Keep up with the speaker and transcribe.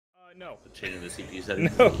No. Changing the CPU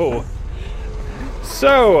settings. No.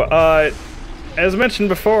 So, as mentioned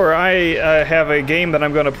before, I have a game that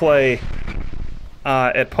I'm going to play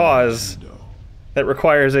at pause that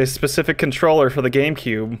requires a specific controller for the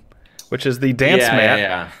GameCube, which is the dance mat.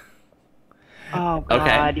 Yeah. Oh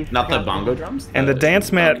god. Okay. Not the bongo drums? And the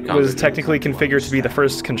dance mat was technically configured to be the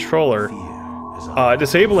first controller.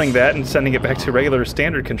 Disabling that and sending it back to regular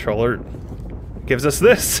standard controller gives us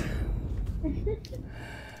this.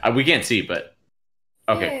 We can't see, but...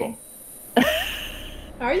 Okay, cool.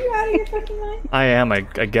 Are you out of your fucking mind? I am, I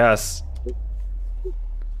guess.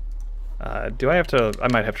 Do I have to... I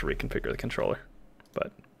might have to reconfigure the controller.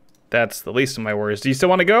 But that's the least of my worries. Do you still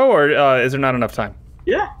want to go, or is there not enough time?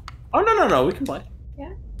 Yeah. Oh, no, we can play.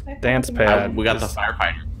 Yeah. Dance pad. We got the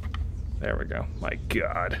firefighter. There we go. My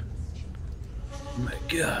god. My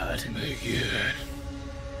god.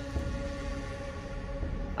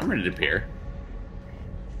 I'm ready to peer.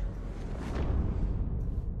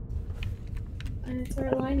 And it's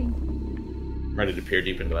our lining. I'm ready to peer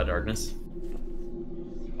deep into that darkness.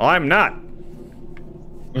 Oh, I'm not.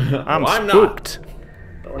 I'm I'm spooked.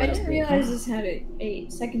 I didn't realize this had a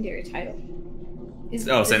secondary title.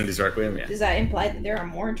 Sanity's Requiem, yeah. Does that imply that there are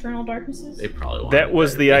more Eternal Darknesses? They probably want That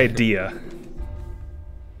was the idea.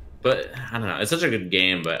 But, I don't know. It's such a good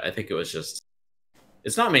game, but I think it was just...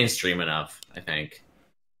 It's not mainstream enough, I think.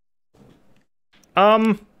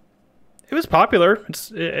 It was popular.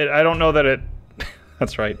 I don't know that it...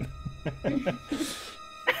 That's right.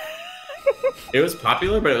 It was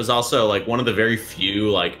popular, but it was also like one of the very few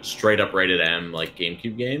like straight up rated M like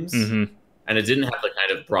GameCube games, and it didn't have the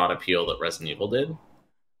kind of broad appeal that Resident Evil did.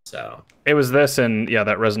 So it was this and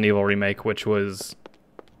that Resident Evil remake, which was,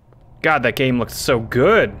 God, that game looked so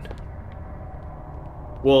good.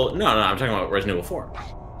 Well, no, I'm talking about Resident Evil 4.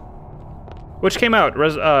 Which came out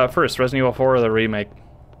first, Resident Evil 4 or the remake?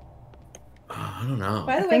 I don't know.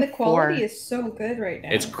 By the way, the quality is so good right now.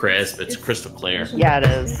 It's crisp. It's crystal clear. Yeah, it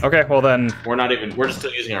is. Okay, well then... We're just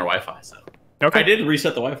still using our Wi-Fi, so... Okay. I did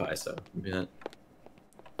reset the Wi-Fi, so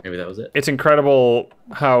maybe that was it. It's incredible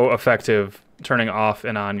how effective turning off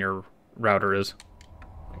and on your router is.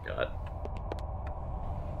 Oh my god.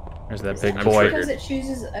 There's that big boy. Because it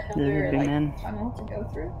chooses another tunnel to go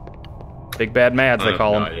through? Big Bad Mads, they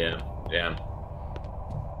call him. Yeah.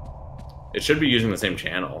 It should be using the same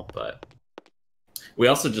channel, but... We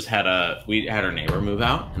also just had our neighbor move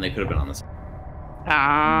out, and they could have been on this.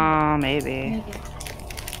 Maybe.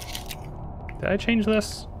 Did I change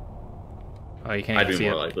this? Oh, you can't I'd be see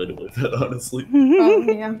more it. likely to believe that, honestly. Oh,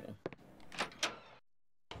 yeah.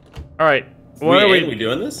 All right. What are we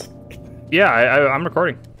doing this? Yeah, I'm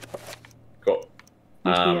recording. Cool.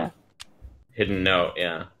 Yeah. Hidden note,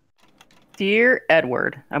 yeah. Dear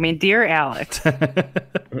Alex. That's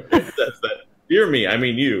that. Dear me, I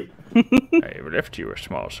mean you. I've left you a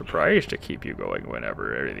small surprise to keep you going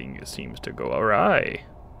whenever everything seems to go awry.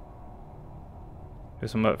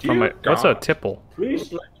 What's a tipple?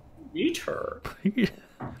 Please let me meet her.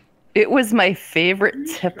 It was my favorite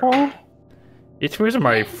tipple. It was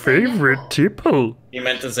my favorite tipple. He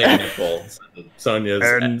meant to say nipple. Sonia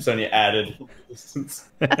added. It was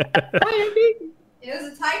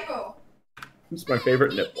a typo. It's my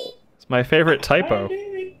favorite nipple. It's my favorite typo.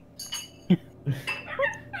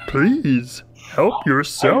 Please help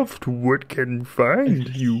yourself to what can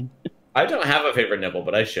find you. I don't have a favorite nipple,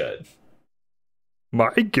 but I should.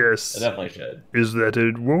 My guess I definitely should. is that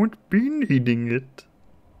it won't be needing it.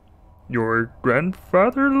 Your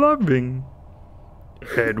grandfather loving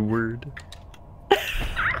Edward.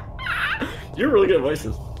 You're really good at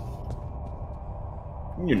voices.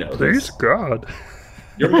 You know Please this. God.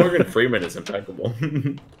 Your Morgan Freeman is impeccable.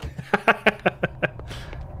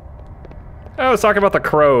 I was talking about the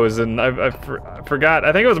crows, and I forgot.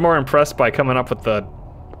 I think I was more impressed by coming up with the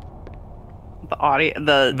audio,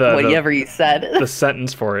 whatever you said. The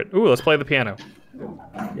sentence for it. Ooh, let's play the piano.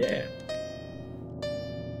 Yeah.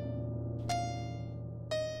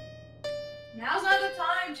 Now's not the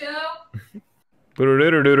time, Joe.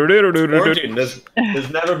 Quarantine,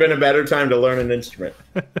 there's never been a better time to learn an instrument.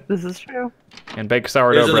 This is true. And bake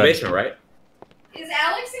sourdough It's in bread. the basement, right? Is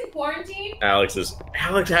Alex in quarantine? Alex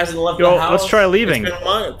hasn't left the house. Let's try leaving. It's been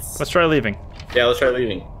months. Let's try leaving. Yeah, let's try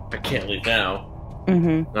leaving. I can't leave now.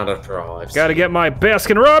 Not after all I've Gotta get my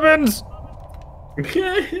Baskin Robbins!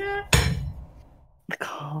 Yeah. The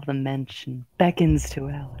call of the mention beckons to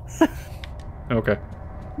Alex. Okay.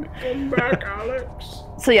 Come back, Alex.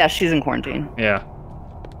 So yeah, she's in quarantine. Yeah.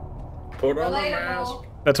 Put on a mask.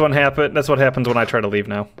 That's what happens when I try to leave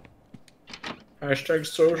now. Hashtag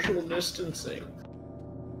social distancing.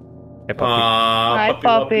 Hey, puppy. Hi,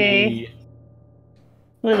 puppy.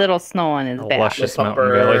 With a little snow on his A back. luscious The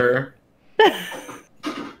mountain belly. pupper.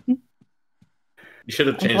 You should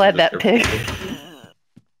have I'm changed glad the that pig. description.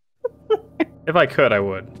 If I could, I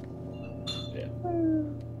would. Yeah.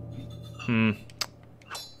 Hmm.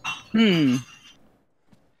 Hmm.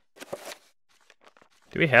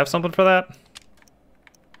 Do we have something for that?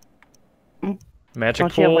 Magic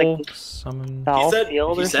Don't you have, pool? like, Summon. Doll He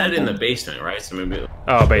field or said in the something? basement, right? So maybe.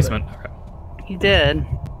 Oh, basement. Okay. You did.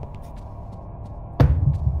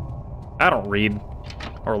 I don't read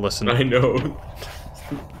or listen. I know.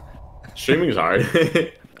 Streaming's hard.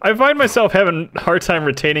 I find myself having a hard time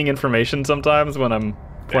retaining information sometimes when I'm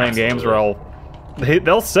playing games where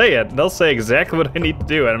they'll say it. They'll say exactly what I need to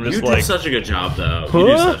do, and I'm just You like, did such a good job, though. Huh? You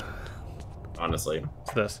do such, honestly.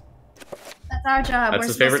 what's this? That's our job. That's We're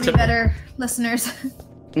his supposed favorite to be tip. better listeners.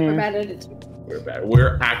 We're Yeah. bad at it. We're bad.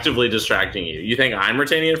 We're actively distracting you. You think I'm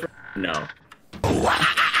retaining it? No.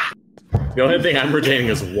 The only thing I'm retaining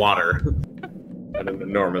is water at an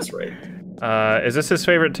enormous rate. Is this his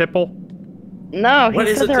favorite tipple? No, he What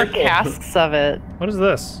is said a there were tipple? casks of it What is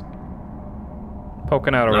this?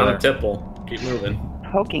 Poking out over Not there. a tipple. Keep moving.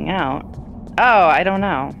 poking out. Oh, I don't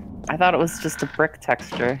know. I thought it was just a brick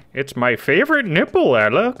texture. It's my favorite nipple,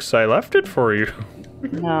 Alex. I left it for you.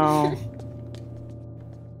 No.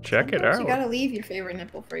 Check it Sometimes You out. gotta leave your favorite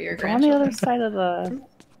nipple for your Go on the grandchildren. other side of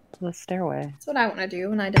the stairway. That's what I want to do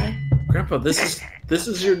when I die. Grandpa, this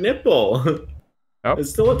is your nipple. Oh.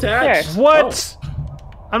 It's still attached. What?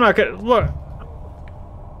 I'm not gonna look.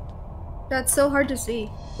 That's so hard to see.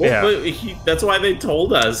 Yeah. Well, but that's why they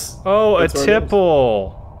told us. Oh, a That's what it is.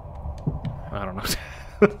 tipple. I don't know.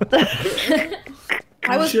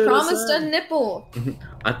 I was should've promised said. a nipple.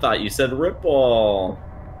 I thought you said ripple.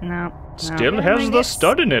 No. Still Yeah, has I the guess.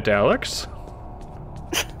 stud in it, Alex.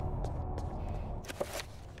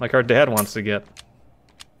 Like our dad wants to get.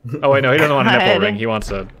 Oh wait, no, he doesn't want a nipple God. ring. He wants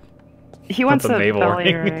a. He wants a a navel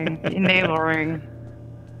belly ring. ring. A navel ring.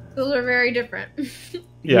 Those are very different.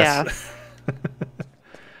 Yes.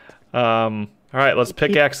 All right, let's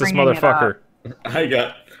pickaxe this bringing it motherfucker. I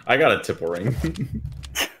got a tipple ring.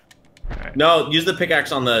 Alright. No, use the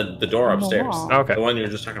pickaxe on the door On the upstairs. wall. Okay. The one you were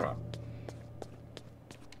just talking about.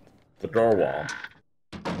 The door wall.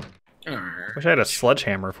 Wish I had a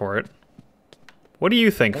sledgehammer for it. What do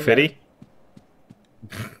you think, Okay. Fitty?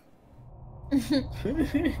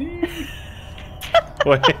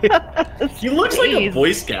 Wait. He looks like a Jeez.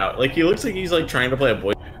 Boy Scout. Like he looks like he's like trying to play a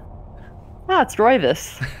boy. Ah, it's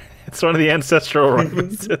Royvis. It's one of the ancestral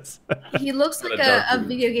references. He looks like What a dark a dude.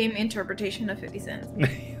 video game interpretation of 50 Cent.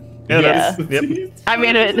 Yeah, that's, yep. I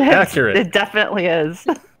mean, Accurate. it definitely is.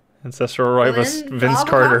 Ancestral Roivus, Then, Vince job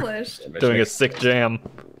Carter, accomplished. doing a sick jam.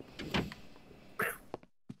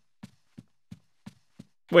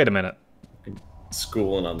 Wait a minute.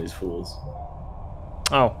 Schooling on these fools.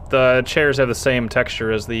 Oh, the chairs have the same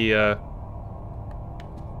texture as the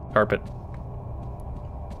carpet.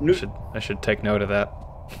 I should take note of that.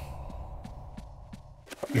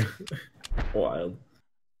 Wild.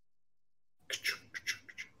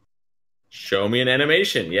 Show me an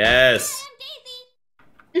animation. Yes.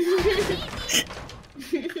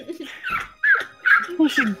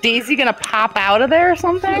 Is Daisy gonna pop out of there or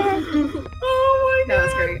something? Oh my That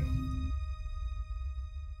was great.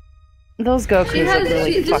 Those Gokus She are has,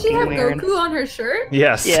 really did she fucking have weird. Goku on her shirt?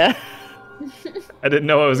 Yes. Yeah. I didn't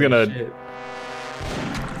know I was gonna. Shit.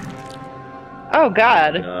 Oh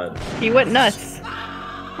god. God. He went nuts.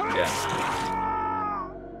 Yeah.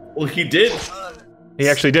 Well, he did. He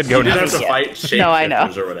actually did go He did have nuts. to fight shapeshifters No, I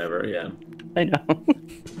know. or whatever. Yeah. I know.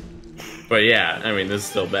 But yeah, I mean, this is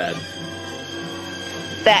still bad.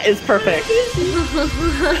 That is perfect.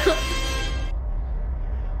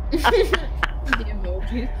 The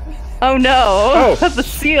emoji. Oh no. Oh. That's the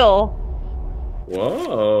seal.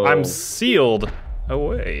 Whoa. I'm sealed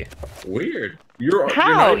away. weird. You're How?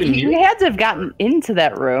 You're not even You here. had to have gotten into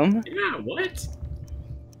that room. Yeah. What?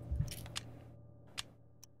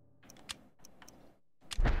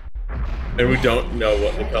 And we don't know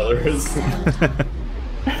what the color is.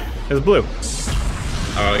 It's blue.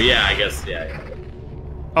 Oh yeah, I guess yeah.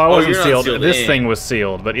 Oh, it wasn't you're not sealed. sealed This in. thing was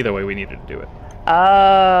sealed, but either way, we needed to do it.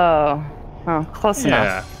 Oh. Oh, close Yeah.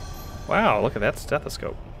 enough. Wow, look at that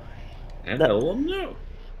stethoscope. And a little note.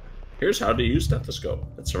 Here's how to use stethoscope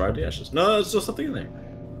and survive the ashes. No, there's still something in there.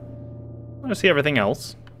 I want to see everything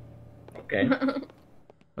else. Okay. Look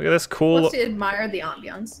at this cool. Let's admire the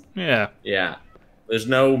ambiance. Yeah. Yeah. There's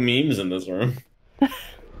no memes in this room.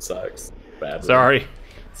 Sucks. Bad. room. Sorry.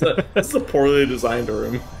 This is a poorly designed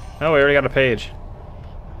room. Oh, we already got a page.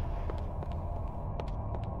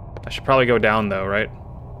 I should probably go down though, right?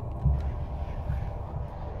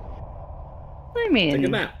 I mean, Take a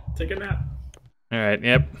nap. Take a nap. All right.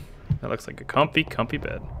 Yep. That looks like a comfy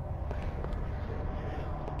bed.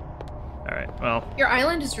 All right. Well. Your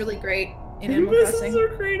island is really great in Animal This Crossing. is a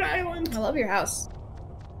great island. I love your house.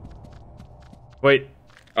 Wait.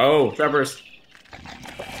 Oh, trappers.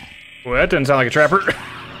 Well, that didn't sound like a trapper.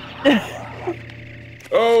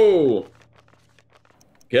 Oh!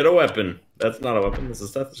 Get a weapon. That's not a weapon. This is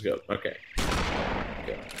a stethoscope. Okay.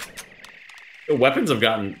 The weapons have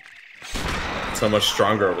gotten so much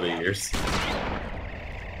stronger over the years. The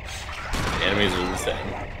enemies are the same.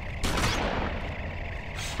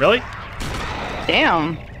 Really?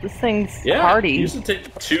 damn, this thing's Yeah, hardy. you used to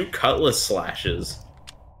take 2 cutlass slashes.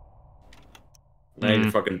 Now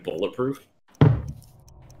you're fucking bulletproof.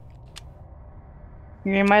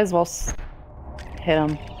 You might as well hit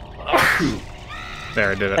him. There,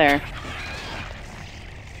 I did it. There.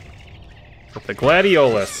 With the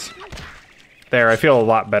gladiolus. There, I feel a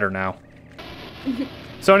lot better now.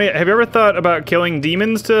 Sonia, have you ever thought about killing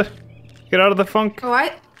demons to get out of the funk? Oh,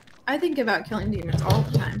 I think about killing demons all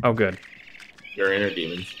the time. Oh, good. Your inner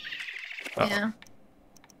demons. Oh. Yeah.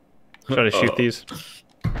 Try to shoot these.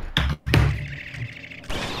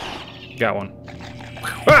 Got one.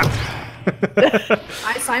 Ah!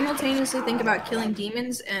 I simultaneously think about killing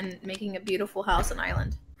demons and making a beautiful house and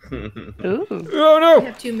island. Ooh. Oh I no!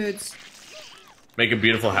 have 2 moods. Make a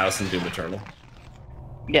beautiful house and Doom Eternal.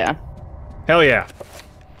 Yeah. Hell yeah.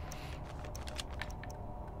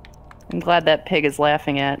 I'm glad that pig is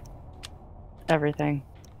laughing at everything.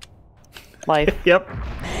 Life. Yep.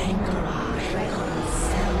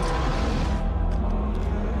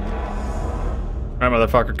 Alright,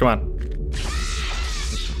 motherfucker, come on.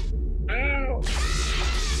 Ow.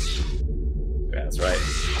 Yeah, that's right.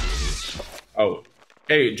 Oh.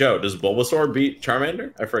 Hey, Joe, does Bulbasaur beat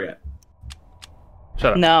Charmander? I forget.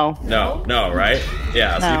 Shut up. No. No, right?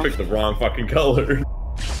 Yeah, so No. you picked the wrong fucking color.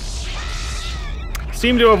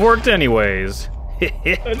 Seemed to have worked anyways.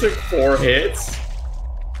 I took 4 hits.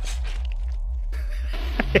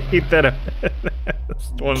 I hate that.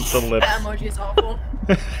 One's the lips. That emoji is awful.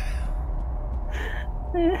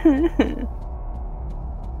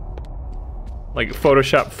 Like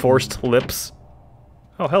Photoshop forced lips.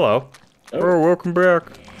 Oh, hello. Oh, welcome back.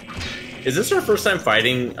 Is this our first time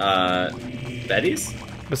fighting Betty's?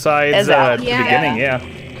 Besides Yeah. the Yeah. beginning, yeah.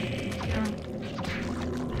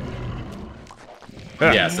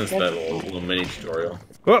 Ah. Yeah, since the little mini tutorial.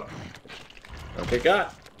 Whoop. Okay,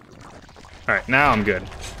 got. Alright, now I'm good.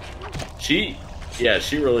 She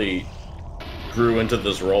really grew into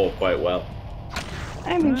this role quite well.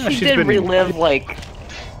 I mean, she she's did been- relive like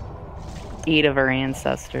 8 of her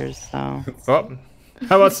ancestors, so. Oh,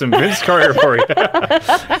 how about some Vince Carter for you?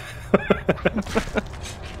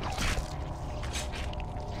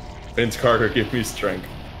 Vince Carter, give me strength.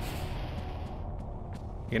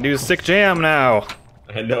 You can do sick jam now.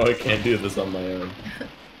 I know I can't do this on my own.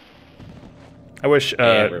 I wish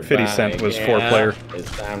 50 Cent was 4-player.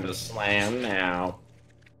 It's time to slam now.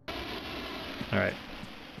 Alright.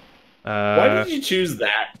 Why did you choose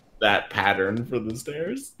that pattern for the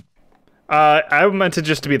stairs? I meant it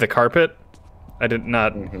just to be the carpet. I did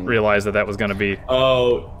not realize that was going to be.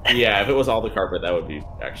 Oh, yeah, if it was all the carpet, that would be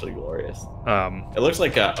actually glorious. It looks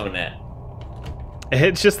like a Onette.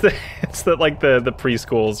 It's just it's the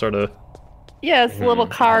preschool sort of. Yeah, it's a little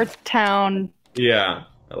car town. Yeah,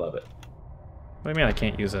 I love it. What do you mean I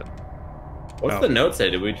can't use it? What's the note say?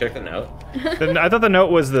 Did we check the note? I thought the note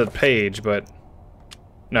was the page, but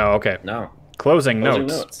no. Okay. No. Closing Closing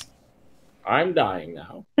notes. notes. I'm dying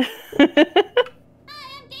now.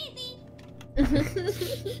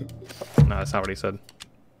 No, that's not what he said.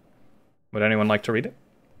 Would anyone like to read it?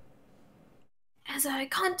 As I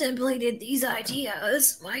contemplated these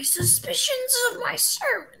ideas, my suspicions of my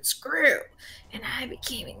servants grew, and I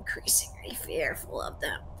became increasingly fearful of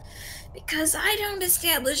them. Because I don't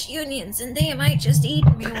establish unions and they might just eat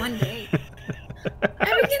me one day.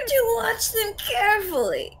 I began to watch them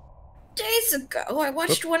carefully. Days ago, I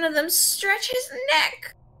watched one of them stretch his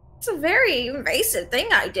neck. It's a very invasive thing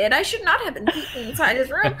I did. I should not have been peeking inside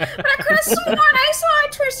his room, but I could have sworn I saw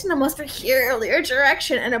it twist in a most peculiar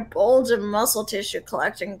direction and a bulge of muscle tissue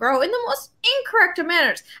collect and grow in the most incorrect of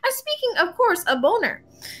manners. I'm speaking, of course, a boner.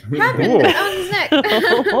 Happened Ooh. on his neck.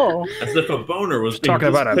 As if a boner was being Talking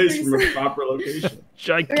about a- displaced from a proper location.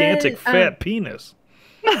 Gigantic And, fat penis.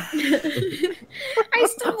 I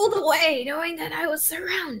stumbled away, knowing that I was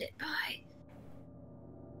surrounded by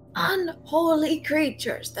unholy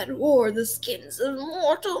creatures that wore the skins of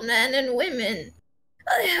mortal men and women.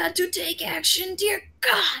 I had to take action. Dear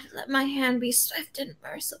God, let my hand be swift and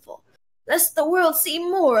merciful, lest the world see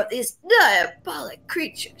more of these diabolic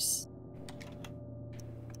creatures.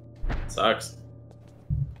 Sucks.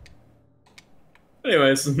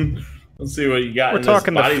 Anyways, let's see what you got We're in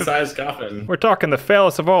talking this the body-sized coffin. We're talking the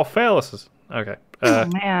phallus of all phalluses. Okay. Oh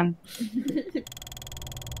man.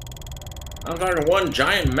 I'm talking one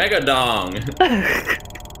giant mega dong.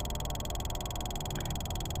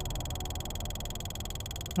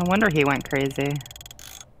 No wonder he went crazy.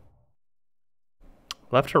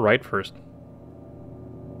 Left or right first?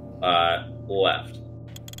 Left.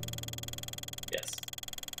 Yes.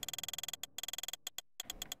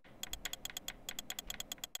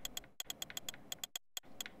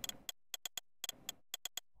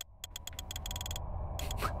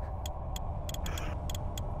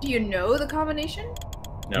 Do you know the combination?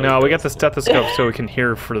 No, we got the stethoscope so we can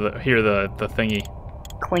hear the thingy.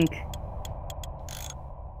 Clink.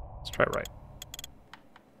 Let's try right.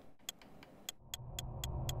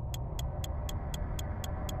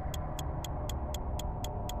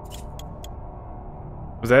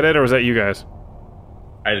 Was that it, or was that you guys?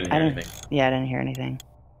 I didn't hear anything. Yeah, I didn't hear anything.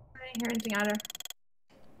 I didn't hear anything either.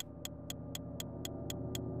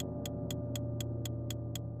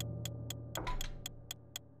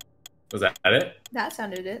 Was that it? That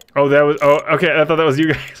sounded it. Oh, that was. Oh, okay. I thought that was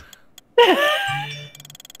you guys.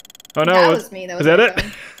 Oh no, That was me. That was is that my it?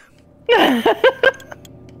 phone.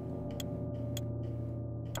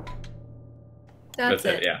 That's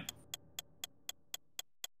it. Yeah.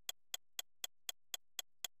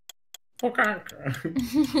 Okay.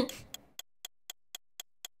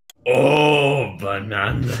 Oh,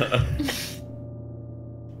 banana.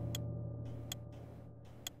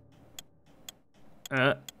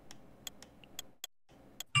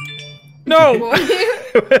 No. Boy.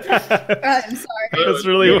 I'm sorry. That's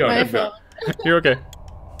really. You go, My you go. phone. You're okay.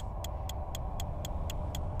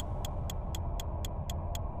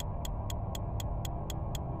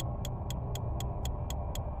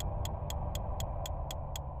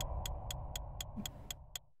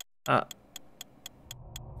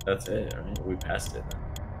 That's it. All right, we passed it.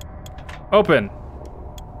 Open.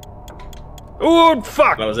 Oh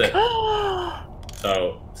fuck! That was it.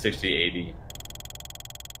 So 60, 80.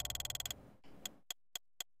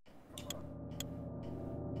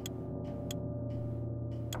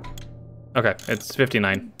 Okay, it's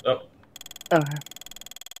 59. Oh, Okay.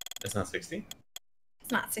 it's not 60.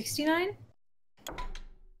 It's not 69?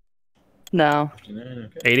 No. 59.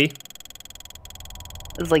 Okay. 80.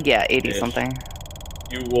 It's like, yeah, 80 Ish. something.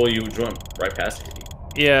 You jumped right past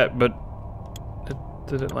 80. Yeah, but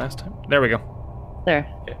did it last time? There we go. There.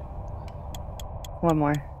 Okay. One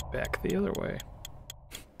more. Back the other way.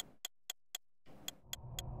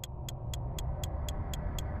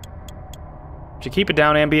 Did you keep it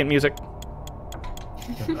down, ambient music?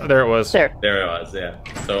 There it was. There. There it was. Yeah.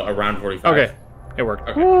 So around 45. Okay, it worked.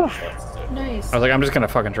 Okay. Woo. Let's do it. Nice. I was like, I'm just gonna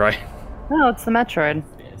fucking try. No, it's the Metroid.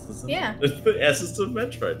 Yeah. It's the essence of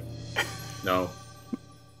Metroid. No.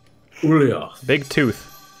 Julia. Big tooth.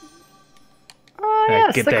 Oh,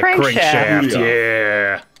 yes, Get the that crankshaft.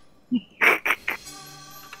 crankshaft. Yeah.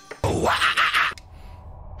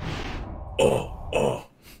 Oh.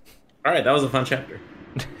 All right, that was a fun chapter.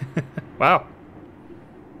 Wow.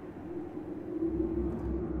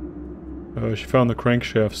 Oh, she found the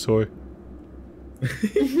crankshaft, soy.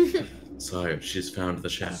 So she's found the A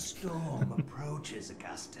shaft. storm approaches,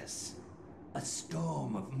 Augustus. A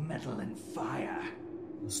storm of metal and fire.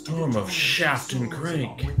 A storm of shaft and Souls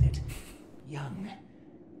crank. along with it, young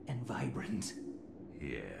and vibrant.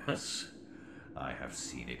 Yes, I have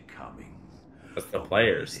seen it coming. That's the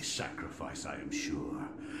players. A sacrifice, I am sure,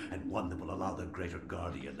 and one that will allow the greater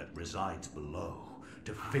guardian that resides below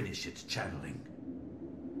to finish its channeling.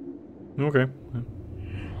 Okay.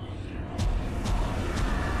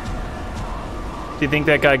 Do you think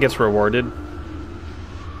that guy gets rewarded?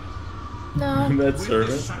 No. That's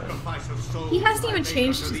servant. He hasn't even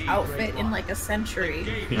changed his outfit in like a century.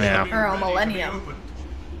 Yeah. Or a millennium.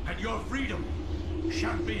 And your freedom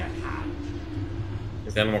shall be at hand.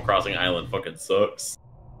 This Animal Crossing island fucking sucks.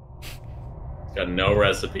 It's got no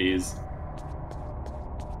recipes.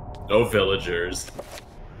 No villagers.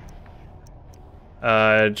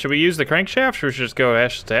 Should we use the crankshaft, or should we just go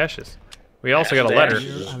ashes to ashes? We also got a letter.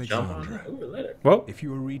 Just jump on it. Ooh, a letter. Whoa. If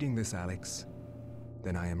you are reading this, Alex,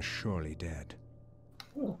 then I am surely dead.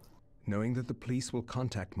 Knowing that the police will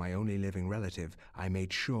contact my only living relative, I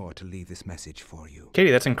made sure to leave this message for you. Katie,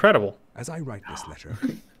 that's incredible. As I write this letter,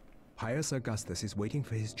 Pius Augustus is waiting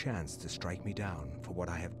for his chance to strike me down for what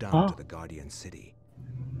I have done to the Guardian City.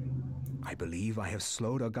 I believe I have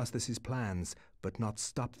slowed Augustus's plans, but not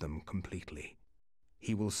stopped them completely.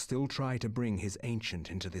 He will still try to bring his ancient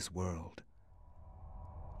into this world.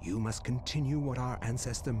 You must continue what our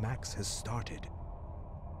ancestor Max has started.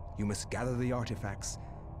 you must gather the artifacts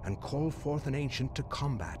and call forth an ancient to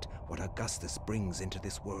combat what Augustus brings into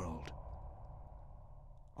this world.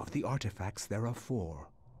 Of the artifacts, there are 4.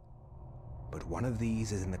 But one of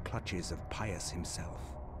these is in the clutches of Pius himself.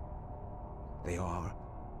 They are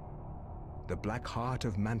the Black Heart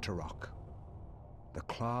of Mantarok, the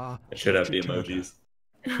Claw I should have of the Juturga,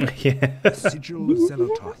 emojis. Yeah. the Sigil of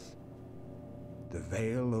Zelototh, the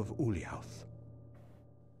Veil of Uliauth.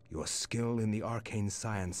 Your skill in the arcane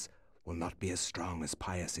science will not be as strong as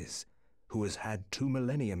Pius's, who has had 2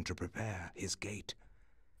 millennium to prepare his gate.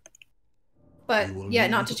 But You will yeah,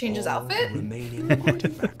 not need to change his all outfit. the remaining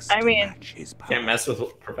artifacts I to mean- match his power. Can't mess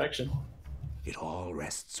with perfection. It all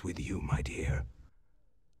rests with you, my dear.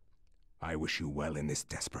 I wish you well in this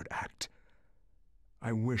desperate act.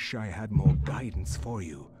 I wish I had more guidance for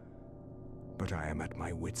you, but I am at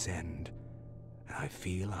my wit's end, and I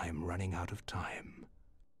feel I am running out of time.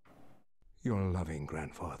 Your loving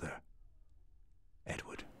grandfather,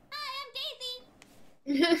 Edward.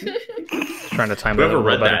 Trying to time that a Whoever little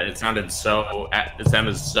read better. that, it sounded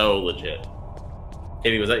so legit.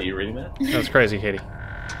 Katie, was that you reading that? That's crazy, Katie.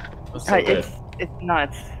 That's so good. It's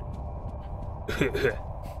nuts.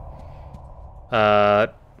 Hi,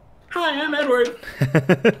 I'm Edward.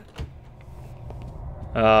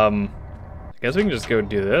 I guess we can just go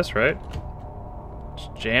do this, right?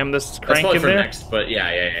 Just jam this That's crank probably in for there. next, but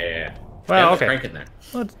yeah. Well, Yeah, okay. Crank in there.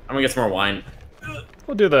 Let's- I'm gonna get some more wine.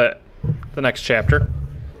 We'll do the next chapter.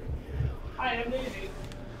 Hi, I'm Daisy. Was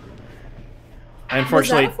that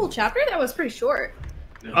Unfortunately, a full chapter? That was pretty short.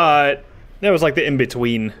 that was like the in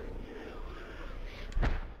between.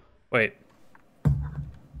 Wait.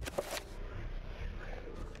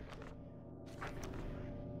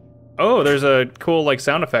 Oh, there's a cool like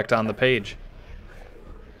sound effect on the page.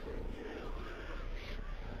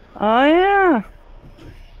 Oh yeah.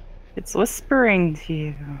 It's whispering to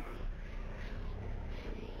you.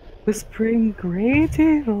 Whispering great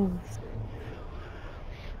tales.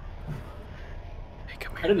 Hey,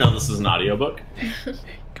 come I here. didn't know this was an audiobook. Hey,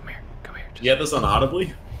 come here. Come here. You had this on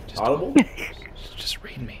Audibly? Audible? Just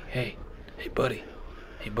read me. Hey, buddy.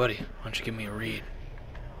 Hey, buddy. Why don't you give me a read?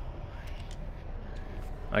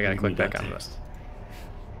 I gotta click back on this.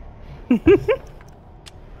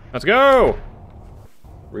 Let's go!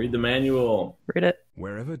 Read the manual. Read it.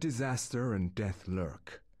 Wherever disaster and death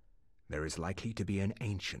lurk, there is likely to be an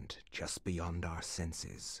ancient just beyond our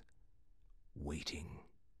senses, waiting.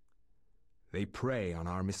 They prey on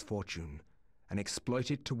our misfortune and exploit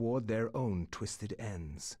it toward their own twisted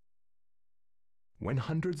ends. When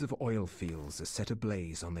hundreds of oil fields are set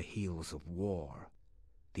ablaze on the heels of war,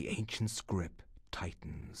 the ancient's grip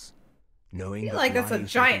tightens, knowing I feel that like that's a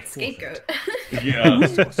lives will be giant forfeit, scapegoat. Yeah.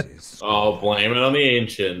 resources, Oh, blame it on the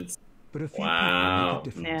ancients. but a few Wow.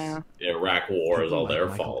 people make a difference. Yeah. The Iraq War is People all like their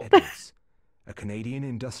Michael fault. Edwards, a Canadian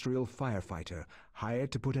industrial firefighter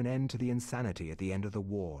hired to put an end to the insanity at the end of the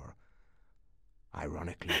war.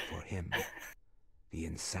 Ironically for him, the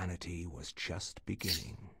insanity was just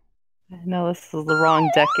beginning. I know this is the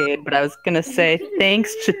wrong decade, but I was gonna say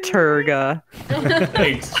thanks, Juturga.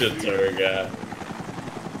 Thanks, Juturga.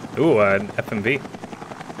 Ooh, an FMV.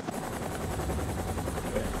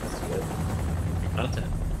 Content.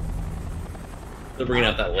 They're bringing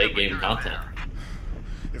out that late game content.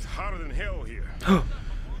 It's hotter than hell here.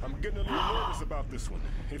 I'm getting a little nervous about this one.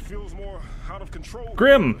 It feels more out of control. than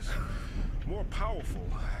Grim. others. More powerful.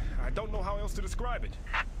 I don't know how else to describe it.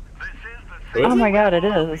 Oh my god, it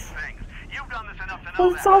is.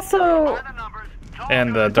 Well, it's also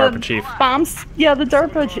And the DARPA chief. bombs. Yeah, the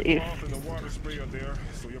DARPA chief. Off in the water sprayer there,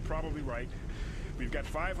 so you're probably right. We've got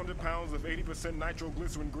 500 pounds of 80%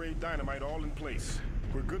 nitroglycerin grade dynamite all in place.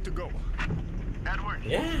 We're good to go. Edward,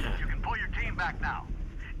 Yeah. you can pull your team back now.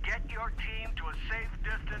 Get your team to a safe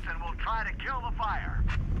distance and we'll try to kill the fire.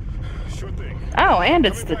 Sure thing. Oh, and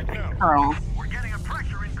it's the Coming back now. colonel. We're getting a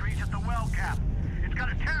pressure increase at the well cap. It's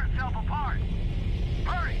gonna tear itself apart.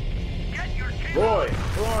 Hurry! Get your team Roy,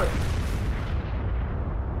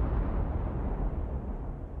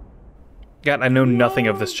 God, I know nothing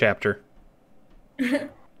of this chapter.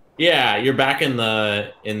 Yeah, you're back in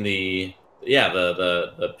the the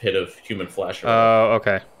pit of human flesh. Oh,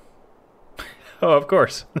 okay. Oh, of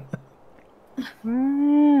course.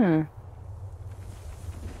 Mm.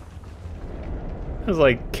 It was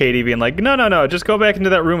like Katie being like, no, just go back into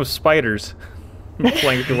that room of spiders.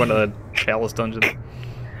 Playing through one of the chalice dungeons.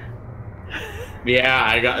 Yeah,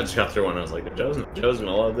 I just got through one. I was like, Joe's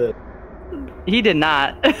gonna love this. He did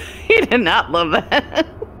not. He did not love that.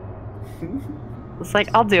 It's like,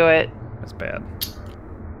 I'll do it. That's bad.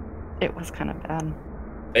 It was kind of bad.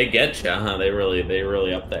 They get you, huh? They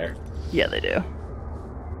really up there. Yeah, they do.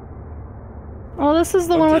 Oh, this is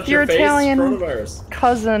the Don't one touch with your face, Italian coronavirus.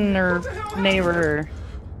 cousin or neighbor.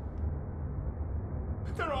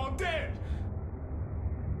 They're all dead.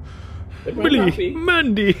 They might Billy, not be.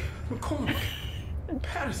 Mandy. McCormick,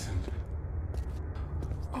 Patterson,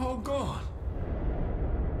 all gone.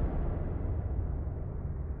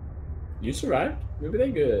 You survived? Maybe they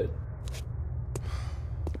good.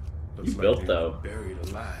 Looks You built, they though. were buried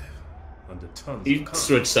alive under tons You of concrete.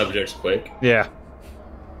 switch subjects quick. Yeah.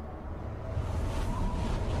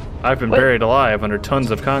 I've been buried alive under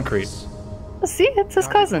tons of concrete. Oh, see, it's his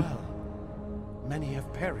cousin. Well, many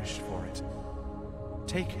have perished for it.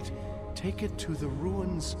 Take it to the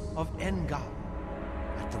ruins of Enga.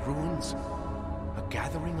 At the ruins, a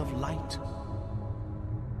gathering of light.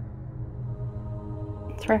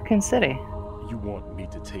 It's Raccoon City. You want me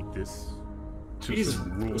to take this to He's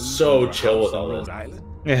some ruins so of a chill house with in all Rhode this. Island?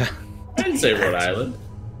 Yeah. I didn't say Rhode Island.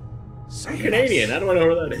 I'm Canadian. How do I know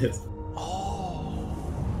where that is?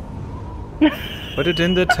 Put it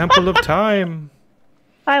in the Temple of Time.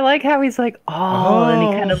 I like how he's like, oh, and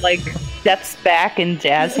he kind of like steps back and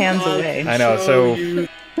jazz hands away. I know,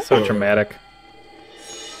 so dramatic.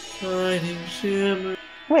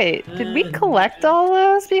 Wait, did we collect all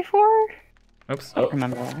those before? Oops. I don't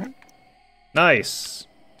remember that. Nice.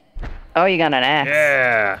 Oh, you got an axe.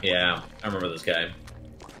 Yeah. Yeah, I remember this guy.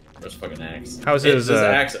 Where's fucking axe? How's his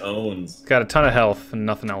axe owns? Got a ton of health and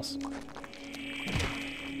nothing else.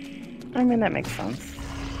 I mean, that makes sense.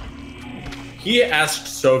 He asked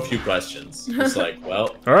so few questions. It's like,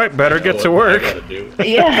 well, all right, better get to work. I gotta do.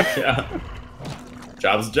 Yeah. Yeah.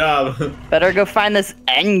 Job's a job. Better go find this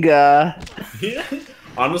Enga. Yeah.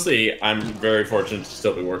 Honestly, I'm very fortunate to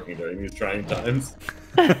still be working during these trying times.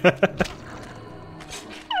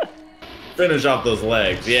 Finish off those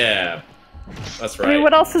legs, yeah. That's right. I mean,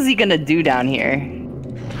 what else is he gonna do down here?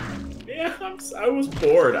 Yeah, I was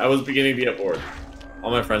bored. I was beginning to get bored. All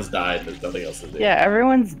my friends died. There's nothing else to do. Yeah,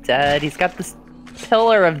 everyone's dead. He's got this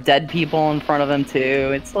pillar of dead people in front of him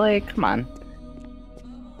too. It's like, come on.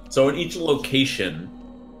 So in each location,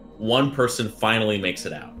 one person finally makes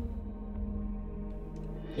it out.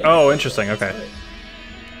 Yeah. Oh, interesting. Okay.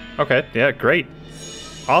 Okay. Yeah. Great.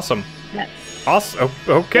 Awesome. Yes. Awesome.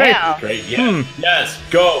 Okay. Yeah. Great. Yes. Yes.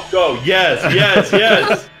 Go. Go. Yes. Yes.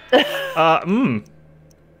 Yes.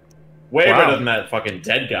 Way better than that fucking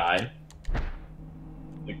dead guy.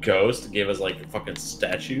 The ghost gave us like fucking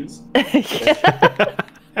statues.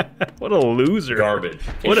 What a loser. Garbage.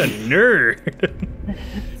 What a nerd.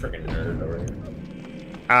 Freaking nerd over here.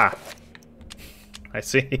 Ah. I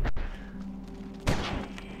see.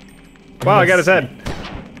 Wow, I got his head.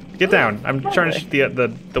 Get down. I'm trying to shoot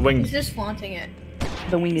the wings. He's just flaunting it.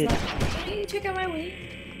 The wing. Hey, check out my wing.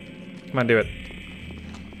 Come on, do it.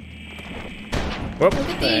 Whoop. Look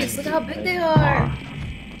at these. Look how big they are.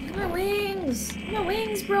 Look at my wings. Look at my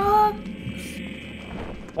wings, bro.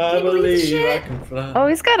 I believe I can fly. Oh,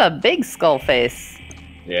 he's got a big skull face.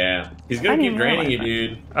 Yeah. He's gonna keep draining you,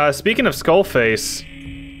 dude. Speaking of Skullface.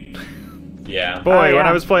 Yeah. Boy, when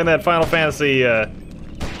I was playing that Final Fantasy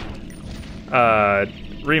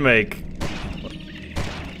remake.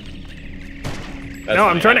 No,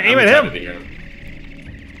 I'm trying to aim at him.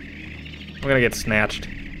 I'm gonna get snatched.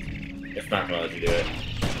 It's not gonna let you do it.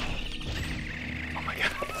 Oh my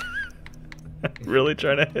god. Really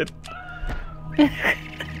trying to hit.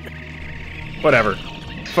 Whatever.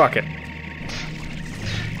 Fuck it.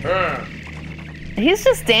 He's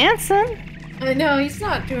just dancing. I know, he's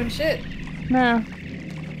not doing shit. No.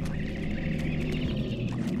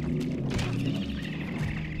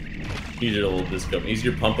 He's your little disco. He's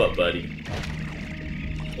your pump up buddy.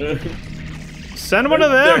 Send one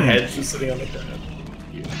of them. Their heads just sitting on the ground.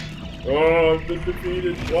 Oh, I've been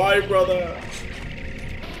defeated. Why, brother?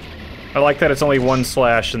 I like that it's only one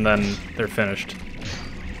slash and then they're finished.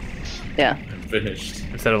 Yeah. I'm finished.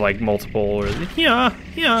 Instead of like multiple or yeah.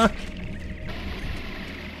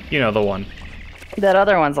 You know the one. That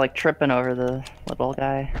other one's like tripping over the little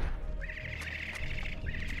guy.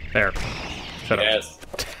 There. Shut yes.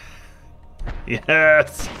 up.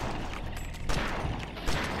 Yes.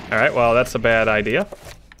 Alright, well that's a bad idea.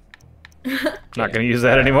 Not gonna use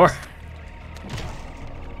that anymore.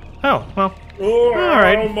 Oh, well. Oh,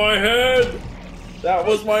 alright. My head! That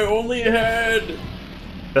was my only head!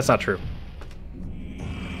 That's not true.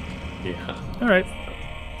 Yeah. Alright.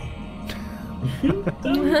 I'm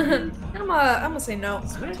gonna say no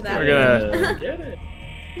to that. We're gonna get it.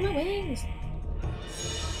 My wings.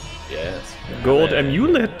 Yes. gold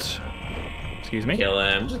amulet. Excuse me. Kill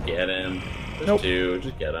him. Just get him. Just Nope.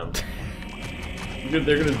 Just get him. Dude,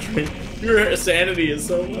 they're gonna drink. Your sanity is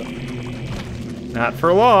so low. Not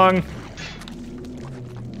for long.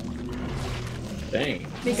 Dang.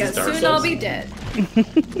 Because Dark soon I'll Souls? be dead.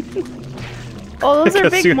 Oh, those are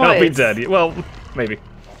Because big soon boys. I'll be dead. Well, maybe.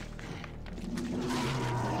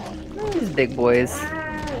 These big boys.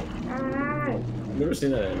 I've never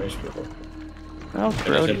seen that animation before. Oh,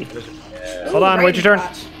 Brody. Yeah. Hold on, wait your turn.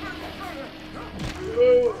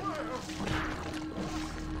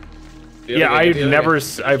 Yeah,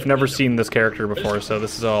 I've never seen this character before, so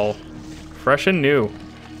this is all fresh and new.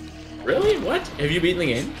 Really? What? Have you beaten the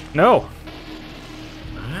game? No.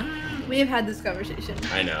 We have had this conversation.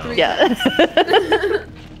 I know. Yeah.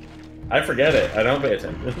 I forget it. I don't pay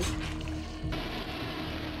attention.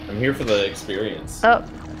 I'm here for the experience. Oh,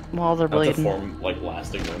 walls are Not to bleeding. form like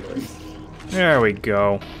lasting memories. There we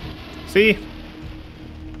go. See?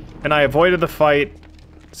 And I avoided the fight,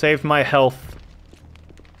 saved my health,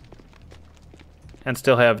 and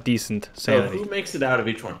still have decent So sanity. who makes it out of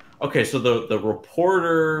each one? Okay, so the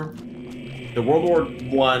reporter, the World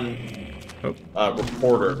War I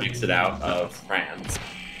reporter makes it out of France.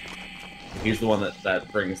 He's the one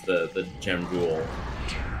that brings the gem jewel.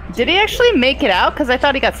 Did he actually make it out? Because I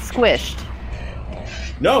thought he got squished.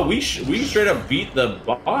 No, we straight up beat the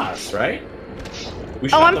boss, right? We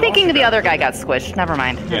Oh, shot I'm the thinking boss the down. other guy got squished. Never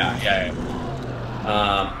mind. Yeah.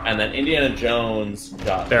 And then Indiana Jones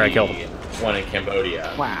got There, I killed him. one in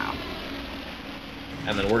Cambodia. Wow.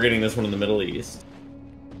 And then we're getting this one in the Middle East.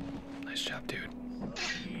 Nice job, dude.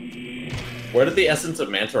 Where did the essence of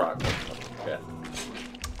Mantarok come from?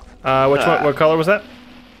 Yeah. What color was that?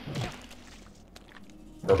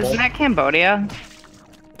 Purple? Isn't that Cambodia?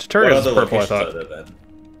 Chiturga's What other purple, I locations thought. are there then?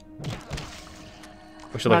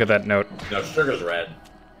 We should look at that note. No, Chiturga's red.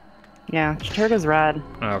 Yeah, Chiturga's red.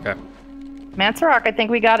 Oh, okay. Mantarok, I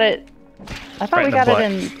think we got it. I thought Right we in the got butt.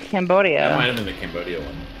 it in Cambodia. That might have been the Cambodia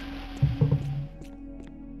one.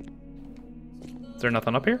 Is there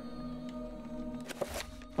nothing up here?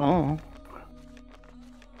 Oh.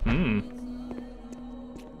 Hmm.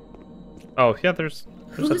 Oh, yeah, there's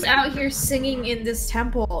a Who's thing. out here singing in this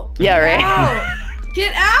temple? Yeah, right. Get out!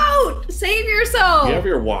 Get out! Save yourself! You have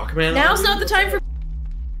your Walkman Now's on? not the time for.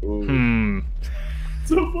 Ooh. Hmm.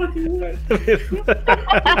 So fucking wet. Which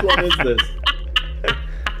one is this?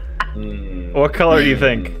 What color do you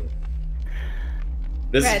think?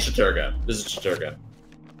 This Red. is Chiturga. This is Chiturga.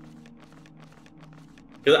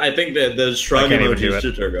 'Cause I think that the shrug I can't even emoji do is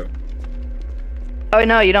it. Chiturga. Oh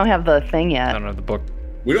no, you don't have the thing I yet. don't know the book.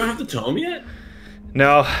 We don't have the tome yet?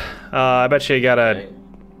 No. I bet you gotta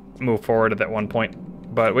move forward at that one point.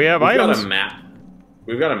 But we have We've items. got a map.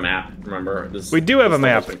 We've got a map, remember? This, We do have this a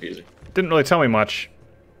map. stuff is confusing. Didn't really tell me much.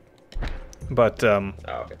 But, Oh,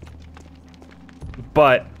 okay.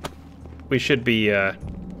 but we should be, I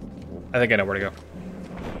think I know where to go.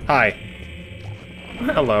 Hi.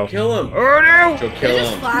 Hello. Kill him. Oh no! Go They're kill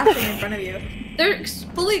just him. flashing in front of you. They're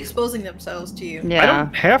fully exposing themselves to you. Yeah. I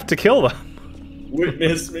don't have to kill them.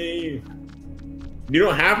 Witness me. You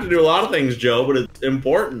don't have to do a lot of things, Joe, but it's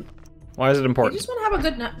important. Why is it You important? just want to have a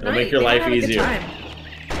good night. It'll make your They wanna life have a good easier. time.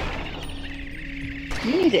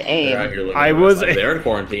 You need to They're out aim. here living I their was- best life. They're in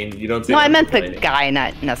quarantine. You don't see No, I them meant the complaining. guy,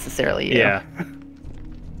 not necessarily you. Yeah.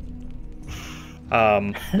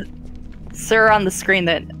 Sir on the screen,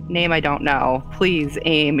 that name I don't know. Please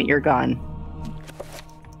aim your gun.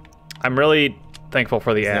 I'm really thankful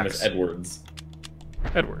for the His name is axe. Edwards,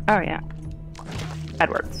 Edward. Oh yeah.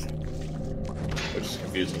 Edwards. which is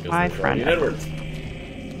confusing My because friend Edwards.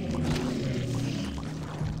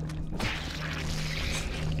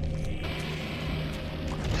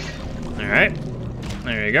 Alright.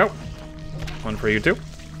 There you go. One for you too.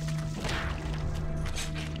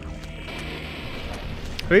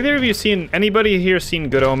 Have either of you seen, anybody here seen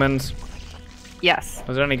Good Omens? Yes.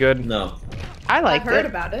 Was it any good? No. I I liked heard it.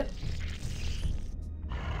 about it.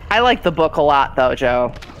 I like the book a lot though,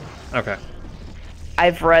 Joe. Okay.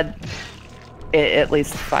 I've read it at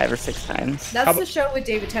least 5 or 6 times. That's the show with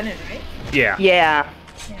David Tennant, right? Yeah. Yeah.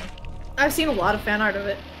 I've seen a lot of fan art of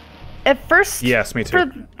it. At first, Yes, me too. for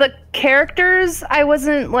the characters, I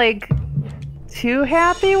wasn't like too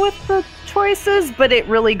happy with the choices, but it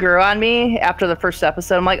really grew on me after the first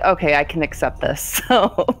episode. I'm like, okay, I can accept this.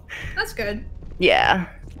 So, That's good. yeah.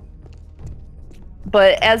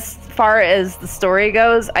 But as far as the story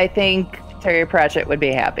goes, I think Terry Pratchett would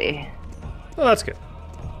be happy. Well, that's good.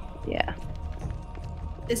 Yeah.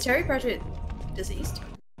 Is Terry Pratchett deceased?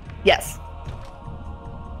 Yes.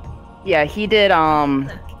 Yeah, he did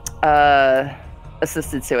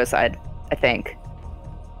assisted suicide, I think.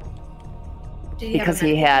 Did he have a Because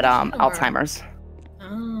he had medical condition, or- Alzheimer's.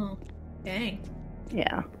 Oh, dang.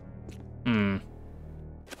 Yeah. Hmm.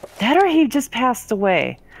 That or he just passed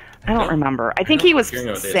away. I don't remember. I think he was hearing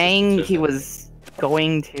about this saying is he was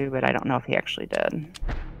going to, but I don't know if he actually did.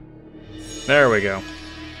 There we go.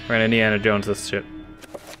 We're in Indiana Jones this shit.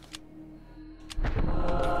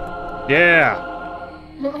 Yeah!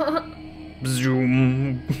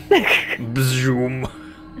 Zoom. Zoom.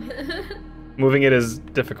 Moving it is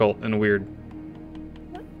difficult and weird.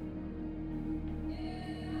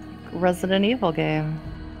 Resident Evil game.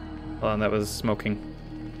 Hold on, that was smoking.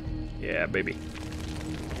 Yeah, baby.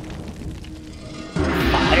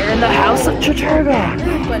 Fire in the House of Chaturga!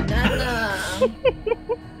 Banana!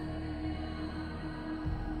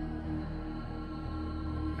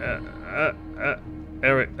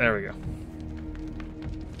 There we go.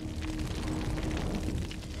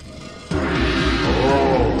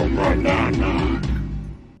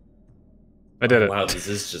 I did it. Wow, this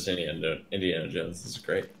is just Indiana Jones. This is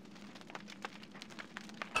great.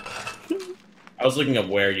 I was looking up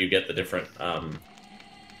where you get the different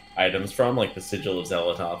items from, like the Sigil of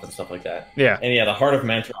Zelotov and stuff like that. Yeah. And yeah, the Heart of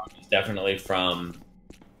Mantarok is definitely from...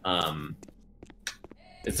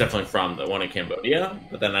 it's definitely from the one in Cambodia,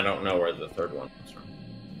 but then I don't know where the third one is from.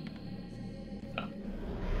 Oh.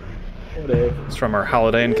 Whatever. It's from our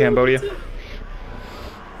holiday in Cambodia.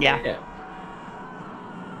 Yeah.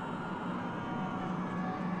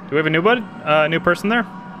 Do we have a new person there?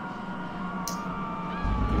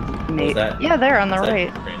 Maybe. Yeah, there on the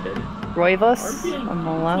right. Roivos on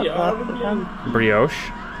the left of them.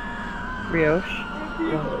 Brioche. Brioche.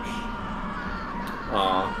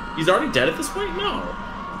 Aw. He's already dead at this point? No.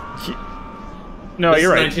 No, this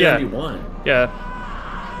you're right. 1991. Yeah.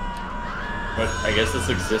 But I guess this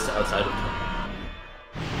exists outside of time.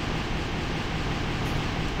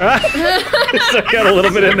 So I got a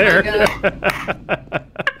little bit in there.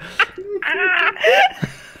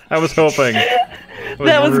 I was hoping.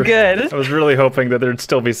 That was good. I was really hoping that there'd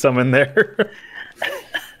still be some in there.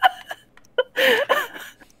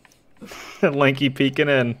 Lanky peeking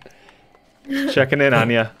in. Checking in on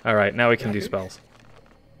you. Alright, now we can do spells.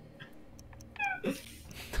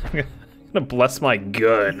 I'm gonna bless my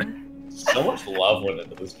gun. So much love went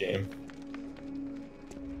into this game.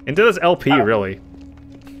 Into this LP, really.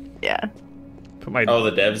 Yeah. Put my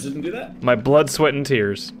the devs didn't do that? My blood, sweat, and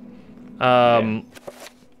tears.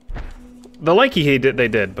 The Lanky they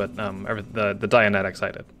did, but the Dianetics I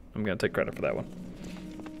did. I'm gonna take credit for that one.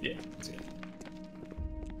 Yeah.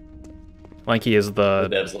 Lanky is the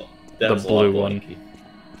blue one.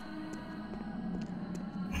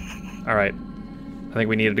 Alright. I think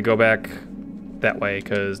we needed to go back that way,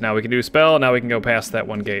 because now we can do a spell, now we can go past that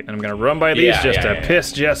one gate. And I'm gonna run by these to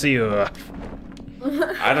piss Jesse off.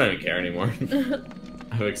 I don't even care anymore.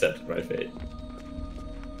 I've accepted my fate.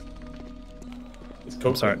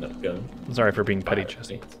 I'm sorry. I'm sorry for being petty,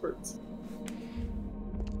 Jesse.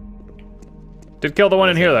 Did kill the one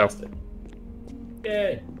in here, though.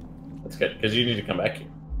 Yay. That's good, because you need to come back here.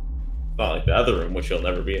 Not like the other room, which you'll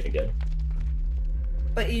never be in again.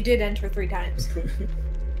 But you did enter 3 times.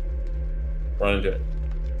 Run into it.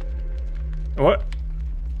 What?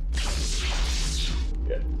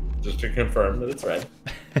 Yeah. Just to confirm that it's red.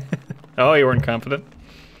 Oh, you weren't confident?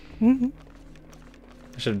 I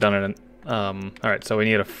should have done it in... Alright, so we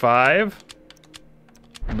need a 5.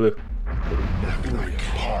 Blue.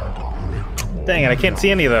 Dang it, I can't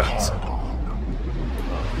see any of those.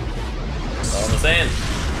 That's all I'm saying.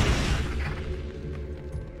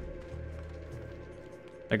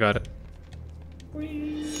 I got it.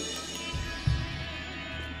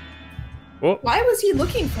 Whoa. Why was he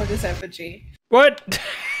looking for this effigy? What?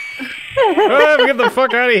 Oh, get the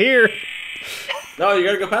fuck out of here! No, you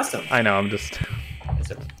gotta go past him. I know, I'm just...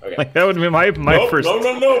 Okay. Like, that would be my first...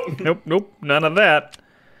 No. Nope, none of that.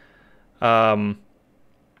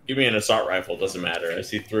 Give me an assault rifle, doesn't matter. I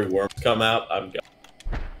see 3 worms come out, I'm going.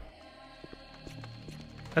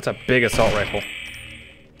 That's a big assault rifle.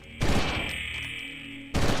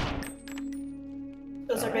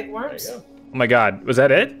 Those are big worms. Oh my god, was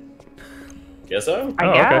that it? Guess so.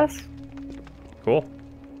 I guess. Okay. Cool.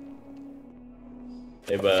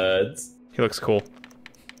 Hey, buds. He looks cool.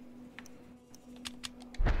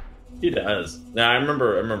 He does. Now I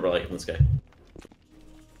remember liking this guy.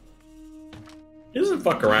 He doesn't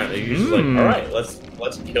fuck around. He's just like, all right,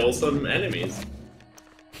 let's kill some enemies.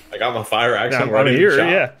 I got my fire axe. I'm right here.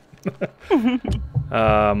 Yeah.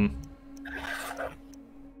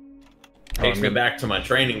 Takes me back to my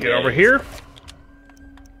training. Get over here.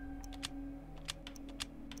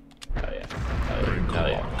 Oh yeah. Oh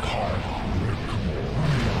yeah.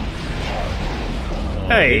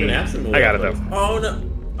 Hey, I got it though. Oh no.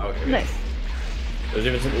 Okay. Nice. There's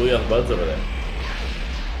even some Ouliath buds over there.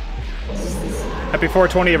 Happy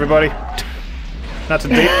 420, everybody. Not to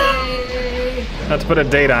date. Not to put a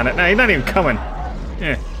date on it. No, he's not even coming.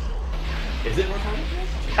 Eh. Is it more complicated?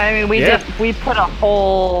 I mean, we put a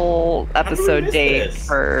whole episode date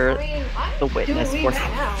for the witness. Doing weed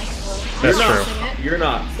right now. So. That's You're true. not, you're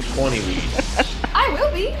not 20 weeks. I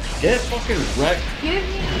will be. Get fucking wrecked. Give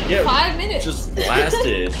me Get 5 minutes. Just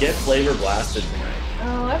blasted. Get flavor blasted tonight.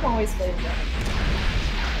 Oh, I'm always flavored.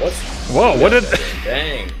 What's? Whoa, what did...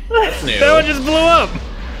 Dang. That's new. That one just blew up!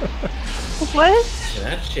 What?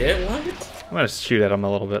 That shit? What? I'm gonna shoot at him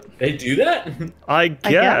a little bit. They do that? I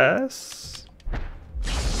guess.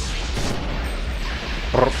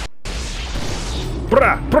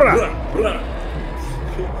 Brah, brah.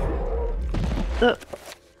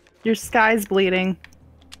 Your sky's bleeding.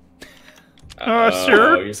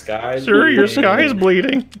 Sure. Your sky's Sure, your bleeding. sky's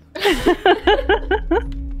bleeding.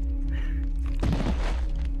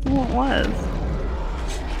 Well, it was.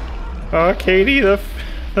 Oh, Katie, the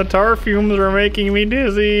tar fumes are making me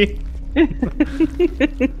dizzy.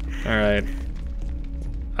 Alright.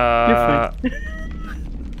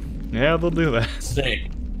 Yeah, they'll do that.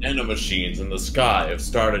 Snake, nanomachines in the sky have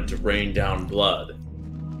started to rain down blood.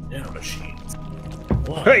 Nanomachines.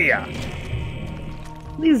 What? Hey, yeah.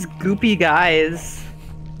 These goopy guys.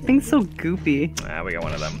 Things so goopy. Ah, we got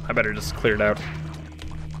one of them. I better just clear it out.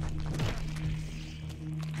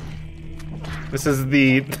 This is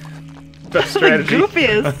the best strategy.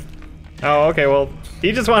 Goofiest. Oh, okay, well,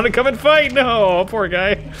 he just wanted to come and fight. No, poor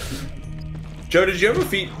guy. Joe, did you ever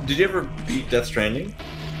beat Death Stranding?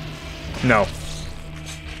 No.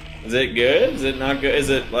 Is it good? Is it not good? Is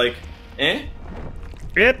it like, eh?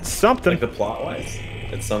 It's something. Like the plot wise?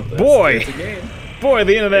 It's something. Boy. It's a game. Boy,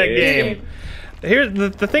 the end of that Yeah. game. Here's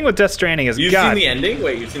the thing with Death Stranding is You've seen the ending?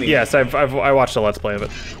 Wait, you've seen the Yes, I watched a Let's Play of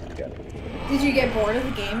it. Did you get bored of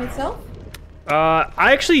the game itself?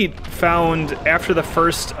 I actually found after the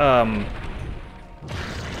first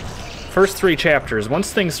 3 chapters,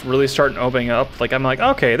 once things really start opening up, like I'm like,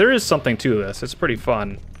 okay, there is something to this. It's pretty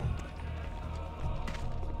fun.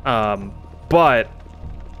 But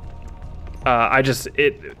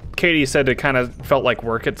Katie said it kind of felt like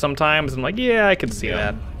work at sometimes. I'm like, yeah, I can see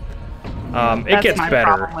that. It That's gets my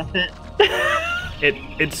better. problem with it.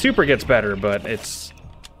 It super gets better, but it's.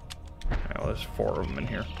 Oh, there's 4 of them in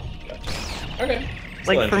here. Okay.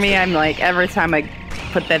 Like for me, I'm like every time I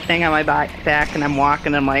put that thing on my back and I'm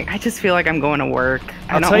walking, I'm like, I just feel like I'm going to work.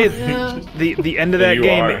 I'll tell you, the end of that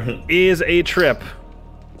game is a trip.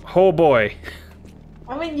 Oh boy.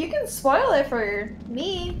 I mean, you can spoil it for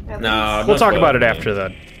me. No, we'll talk about it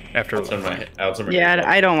after Yeah,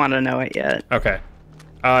 I don't want to know it yet. Okay.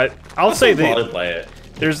 I'll say play it.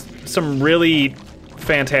 There's some really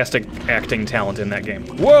fantastic acting talent in that game.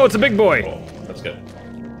 Whoa, it's a big boy. Cool. That's good.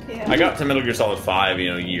 Yeah. I got to Metal Gear Solid 5, a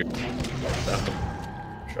year. So,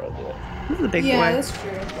 sure I'll do it. This is a big boy. Yeah, that's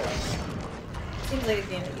true. Seems like a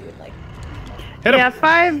game that you would like. Yeah,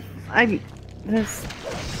 5.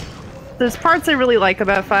 There's parts I really like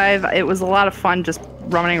about 5. It was a lot of fun just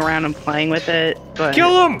running around and playing with it. But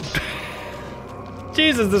kill him!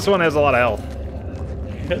 Jesus, this one has a lot of health.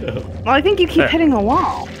 Well, I think you keep hitting the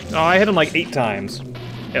wall. Oh, I hit him like 8 times.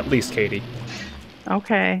 At least, Katie.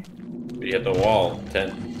 Okay. You hit the wall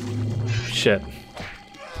 10. Shit.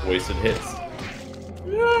 Wasted hits.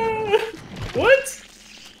 What?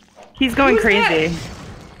 He's going crazy.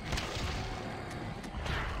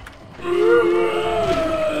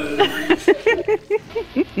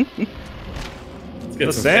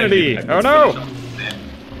 The Sanity! Oh no!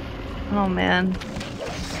 Oh man.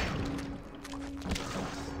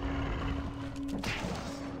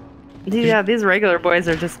 Yeah, these regular boys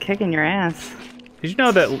are just kicking your ass. Did you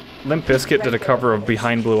know that Limp Bizkit did a cover of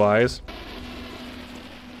Behind Blue Eyes?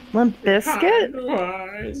 Limp Bizkit? Blue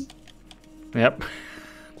Eyes. Yep.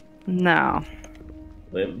 No.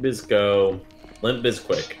 Limp Bizco. Limp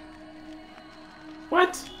Bizquick.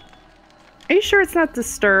 What? Are you sure it's not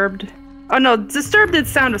Disturbed? Oh no, Disturbed did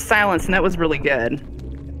Sound of Silence, and that was really good.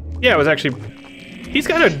 Yeah, it was actually. He's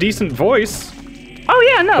got a decent voice.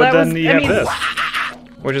 Oh yeah, no, but that then was. you have this,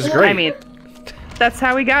 which is great. I mean, that's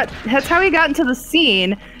how he got. That's how he got into the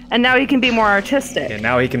scene, and now he can be more artistic. And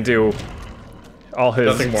now he can do all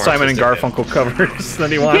his Simon and Garfunkel covers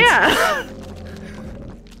that he wants. Yeah.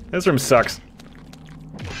 This room sucks.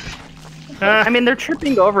 I mean, they're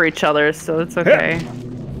tripping over each other, so it's okay.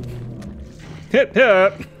 Hit,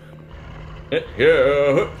 hit.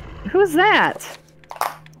 Yeah. Who's that?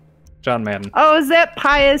 John Madden. Oh, is that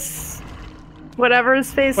Pious? Whatever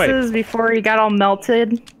his face is before he got all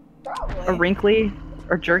melted, or wrinkly,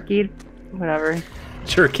 or jerkied, whatever.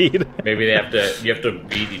 Jerkied. Maybe you have to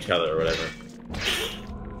beat each other or whatever.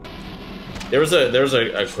 There was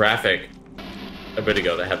a graphic a bit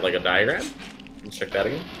ago that had like a diagram. Let's check that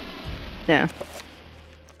again. Yeah.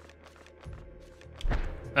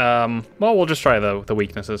 Well, we'll just try the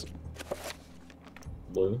weaknesses.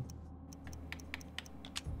 Blue.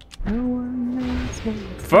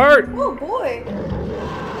 Fart! Oh boy.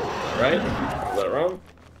 Right? Is that wrong?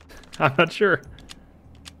 I'm not sure.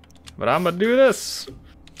 But I'm gonna do this.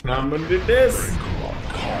 I'm gonna do this.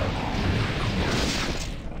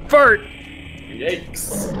 Fart!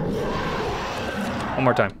 Yikes. One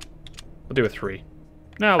more time. We'll do a 3.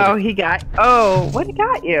 No. Oh, he got. Oh, what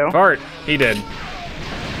got you? Fart. He did.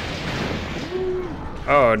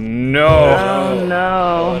 Oh no. Oh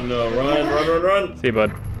no. Oh no. Run. See you,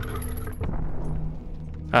 bud.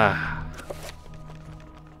 Ah.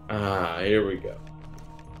 Ah, here we go.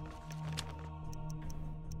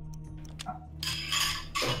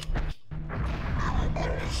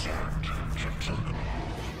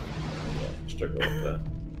 Struggle with that.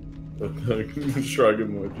 With the shrug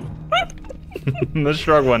emoji. The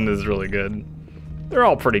shrug one is really good. They're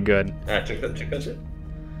all pretty good. Alright, check that shit.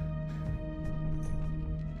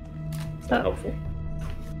 Is that helpful?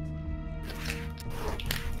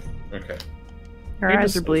 Okay. Her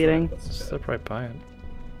eyes are bleeding. Just step right by it.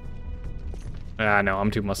 Ah, no,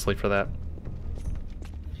 I'm too muscly for that.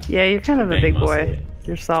 Yeah, you're kind of a big boy muscly.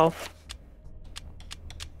 yourself.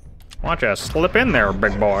 Why don't you slip in there,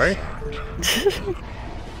 big boy?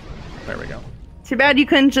 There we go. Too bad you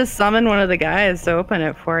couldn't just summon one of the guys to open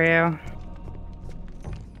it for you.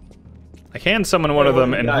 I can summon one of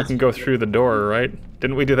them and he can go through the door, right?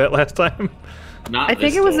 Didn't we do that last time? Not I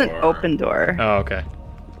think this it was an door. open door. Oh, okay.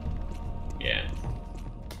 Yeah.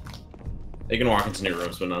 They can walk into new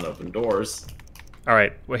rooms but not open doors.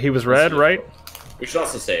 Alright, well, he was red, right? We should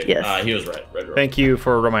also save. Yes. He was red. Red. Thank you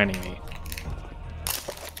for reminding me.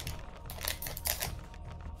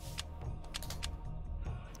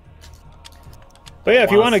 But yeah,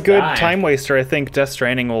 if you want a good time waster, I think Death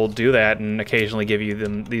Stranding will do that and occasionally give you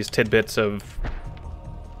these tidbits of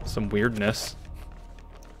some weirdness.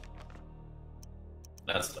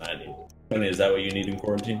 That's what I need. Tony, is that what you need in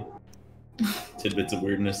quarantine? Tidbits of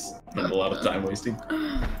weirdness and a lot of time wasting.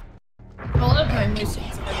 A lot of time wasting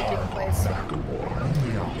is never taking place.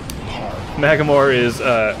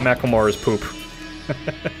 Macklemore is poop.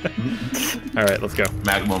 Alright, let's go.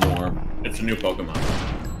 Magmamore. It's a new Pokemon.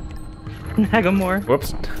 Nagamore.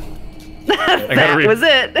 Whoops. That was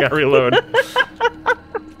it. Gotta reload.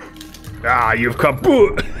 Ah, you've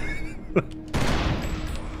kaput!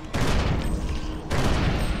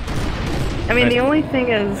 I mean, the only thing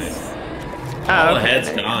is... All the head's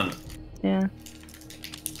gone. Yeah.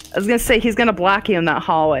 I was gonna say he's gonna block you in that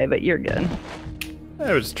hallway, but you're good.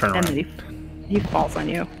 I would just turn And around. then he falls on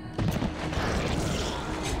you.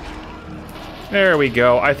 There we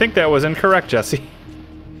go. I think that was incorrect, Jesse.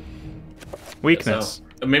 Weakness.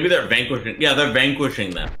 So, maybe they're vanquishing. Yeah, they're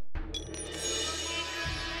vanquishing them.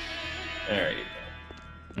 There you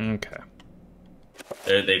go. Okay.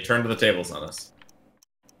 They turned the tables on us.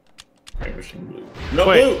 Vanquishing blue. No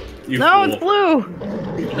Wait. blue. You No, fool. it's blue.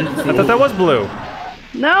 I thought that was blue.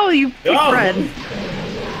 No, you picked Oh. red.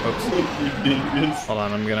 Oops. Hold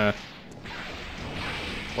on, I'm gonna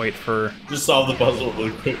wait for... Just solve the puzzle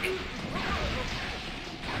really quick.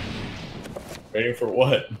 Waiting for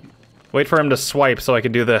what? Wait for him to swipe so I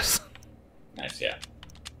can do this. Nice, yeah.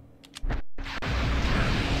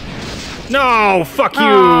 No! Fuck you!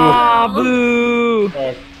 Aw, boo!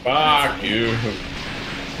 Oh, fuck you.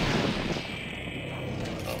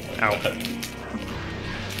 Oh, Ow. God.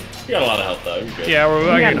 You got a lot of health though. You're good. Yeah,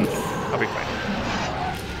 I'll be fine.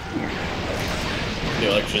 The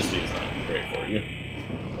electricity is not great for you.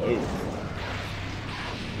 Oh.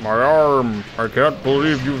 My arm! I can't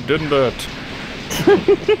believe you did that.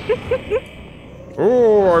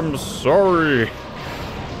 Oh, I'm sorry.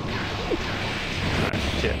 Ah,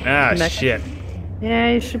 shit. Ah, Next. shit.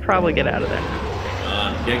 Yeah, you should probably get out of there.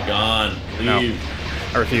 Get gone. No. Leave.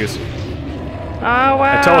 I refuse. Oh,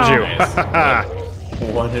 wow. I told you. Nice.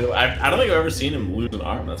 What did, I don't think I've ever seen him lose an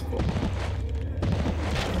arm. That's cool.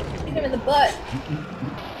 Hit him in the butt.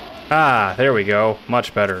 Ah, there we go.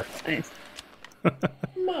 Much better. Nice.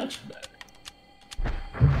 Much better.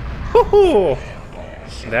 Woohoo!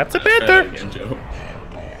 That's a better. Again, Joe.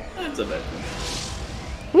 That's a better.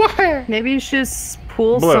 What? Maybe you should just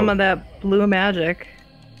pool Blue. some of that blue magic.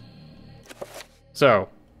 So,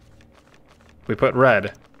 we put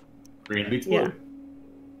red. Green beats blue. Yeah.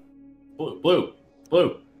 Blue.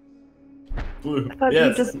 Blue. I thought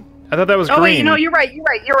Yes. you just... I thought that was Oh, green. wait, no, you're right. You're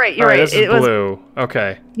All right. This is It was... blue.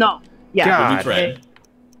 Okay. No. Yeah. God. Blue beats red.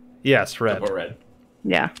 Yes, red. Or red.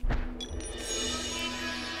 Yeah.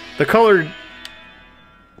 The color...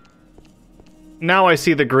 Now I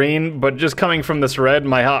see the green, but just coming from this red,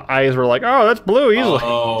 my eyes were like, oh, that's blue easily.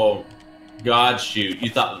 Oh. God, shoot. You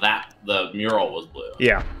thought that the mural was blue.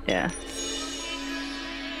 Yeah. Yeah.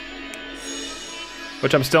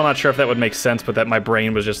 Which I'm still not sure if that would make sense, but that my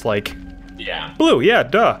brain was just like, Yeah. blue, yeah,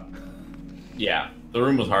 duh. Yeah. The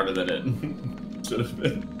room was harder than it should have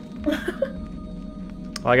been.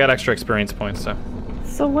 Well, I got extra experience points, so.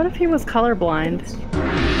 So what if he was colorblind?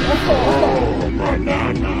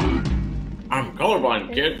 I'm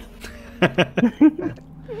colorblind, kid.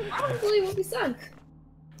 Probably will be sunk.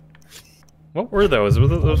 What were those?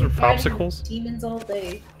 Those were popsicles? Demons all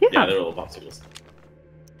day. Yeah, they were little popsicles.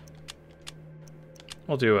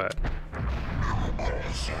 We'll do it.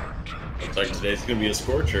 Looks like today's gonna be a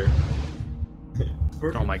scorcher.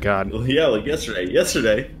 Oh my god. Yeah, like yesterday.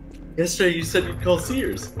 Yesterday you said you'd call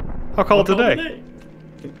Sears. I'll call it today.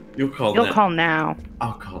 You'll call You'll now. call now.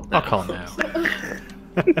 I'll call now. I'll call now.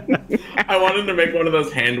 I wanted to make one of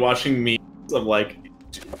those hand washing memes of like,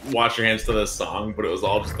 wash your hands to this song, but it was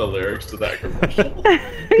all just the lyrics to that commercial.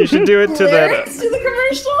 You should do it to Lyrics that. to the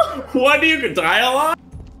commercial? What do you dialogue?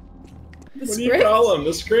 What do you call them?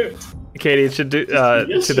 The script. Katie, it should do to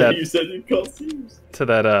Yesterday that. you said you'd call Sears. To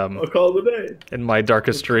that. I'll call today. In my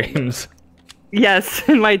darkest dreams. Yes,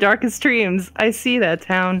 in my darkest dreams, I see that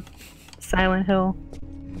town, Silent Hill.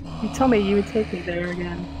 You told me you would take me there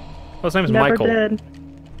again. Well, his name's Never Michael. did.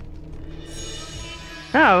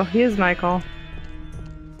 Oh, he is Michael.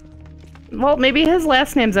 Well, maybe his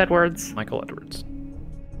last name's Edwards. Michael Edwards.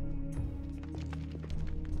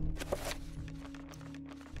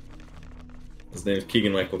 His name's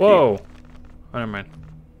Keegan Michael. Whoa. Oh, never mind.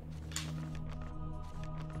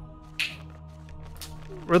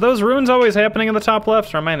 Were those runes always happening in the top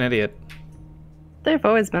left, or am I an idiot? They've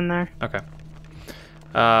always been there. Okay.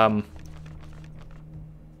 I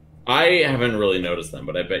haven't really noticed them,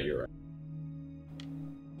 but I bet you're right.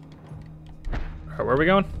 Alright, where are we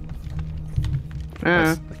going?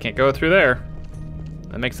 I can't go through there.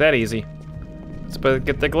 That makes that easy. Let's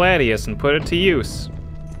get the Gladius and put it to use.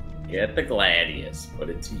 Get the Gladius, put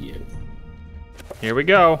it to you. Here we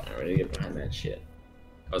go. I'm ready to get behind that shit.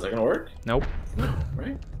 Oh, is that gonna work? Nope.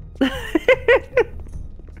 Right?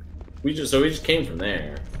 we just came from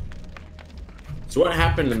there. So what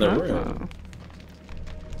happened in the room?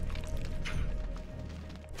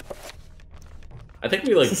 I think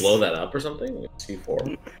we like blow that up or something. Like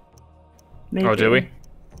C4. Maybe. Oh, do we?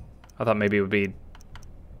 I thought maybe it would be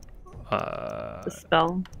The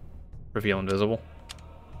spell. reveal invisible.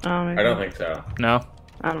 Oh, maybe. I don't think so. No.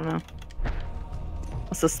 I don't know.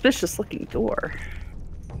 A suspicious looking door.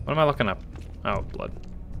 What am I looking up? Oh, blood.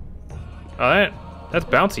 Oh, that's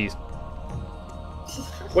bouncy.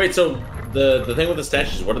 Wait, so the thing with the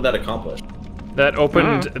statues, what did that accomplish? That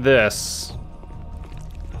opened this.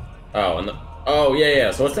 Oh, oh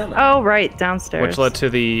yeah. So what's down there? Oh, right, downstairs. Which led to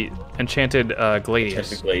the enchanted Gladius.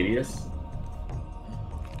 Enchanted Gladius.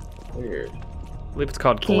 Weird. I believe it's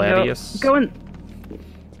called Can you Gladius. Go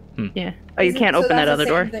in. Yeah. Oh, you can't open that other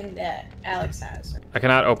door? That's the same thing that Alex has. I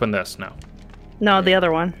cannot open this, no. No, the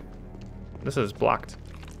other one. This is blocked.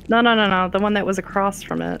 No. The one that was across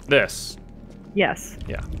from it. This. Yes.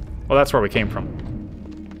 Yeah. Well, that's where we came from.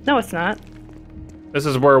 No, it's not. This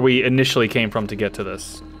is where we initially came from to get to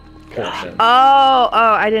this portion. Oh,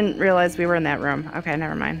 I didn't realize we were in that room. Okay,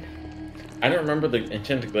 never mind. I don't remember the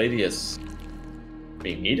Enchanted Gladius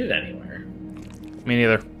being needed anywhere. Me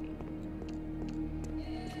neither.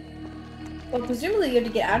 Well, presumably you have to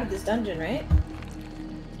get out of this dungeon, right?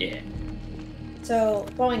 Yeah. So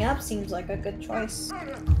going up seems like a good choice.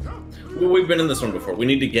 Well, we've been in this one before. We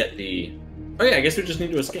need to get the... Oh yeah, I guess we just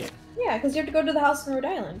need to escape. Yeah, because you have to go to the house in Rhode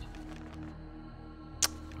Island.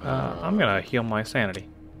 I'm gonna heal my sanity.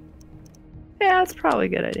 Yeah, that's probably a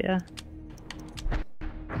good idea.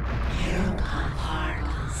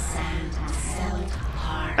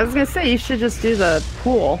 I was gonna say you should just do the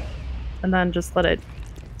pool, and then just let it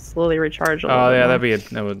slowly recharge a little Oh bit yeah,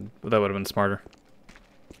 more. that would have been smarter.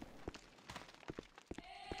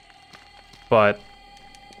 But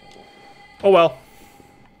oh well.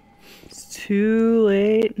 It's too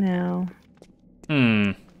late now.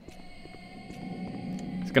 It's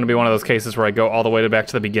gonna be one of those cases where I go all the way back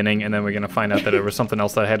to the beginning, and then we're gonna find out that there was something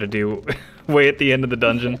else that I had to do way at the end of the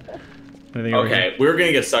dungeon. Okay, we're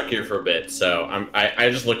gonna get stuck here for a bit, so I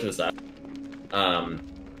just looked this up.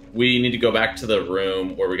 We need to go back to the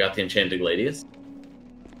room where we got the Enchanted Gladius.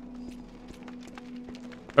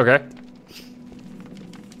 Okay.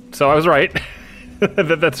 So I was right.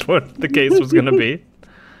 That's what the case was gonna be.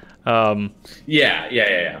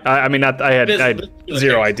 Yeah. I mean, I had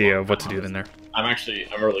zero idea of what to do in there. I'm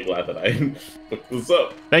really glad that I looked this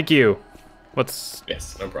up. Thank you. What's...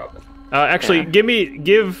 Yes, no problem. Actually, give me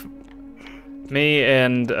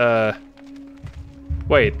and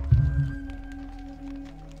Wait.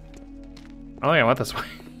 I don't think I went this way.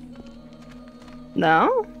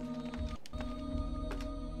 No?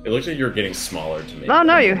 It looks like you're getting smaller to me. Oh,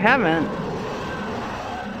 no, you haven't.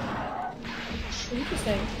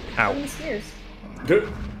 Interesting. Ow. Any spears?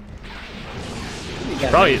 Good.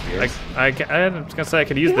 Probably, I was gonna say I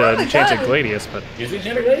could use the enchanted gladius, but use the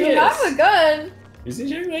enchanted gladius. You have a gun. Use the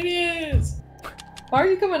enchanted gladius. Why are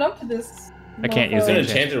you coming up to this? I can't use it. the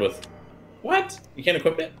Enchanted with what? You can't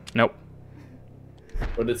equip it? Nope.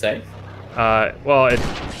 What did it say? Well,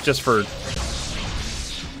 it's just for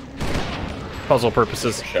puzzle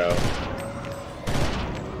purposes. Show.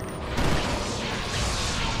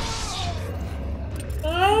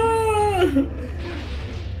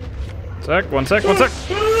 One sec. Oh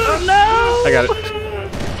no! I got it.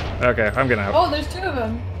 Okay, I'm getting out. Oh, there's two of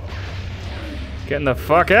them. Getting the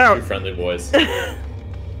fuck out. Two friendly boys.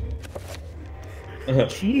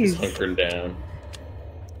 Jeez. Hunkering down.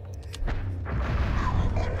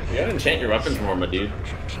 You gotta enchant your weapons more, my dude.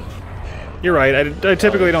 You're right. I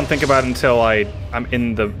typically don't think about it until I'm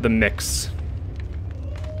in the mix.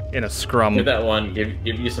 In a scrum. Give that one. Give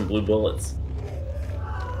you some blue bullets.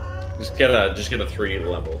 Just get a 3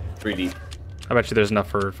 level. 3D. I bet you there's enough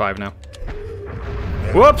for 5 now.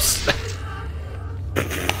 Whoops!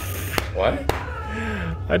 What?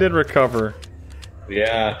 I did recover.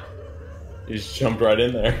 Yeah. You just jumped right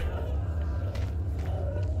in there.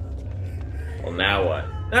 Well, now what?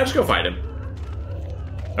 Now just go fight him.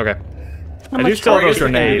 Okay. I do still have those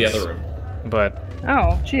grenades. The other room. But.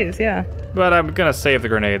 Oh, jeez, yeah. But I'm gonna save the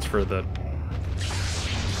grenades for the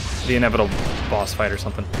inevitable boss fight or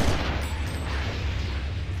something.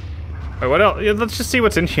 Wait, what else? Yeah, let's just see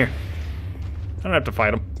what's in here. I don't have to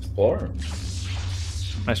fight them. Explore.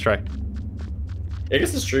 Nice try. I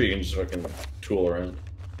guess it's true. You can just fucking tool around.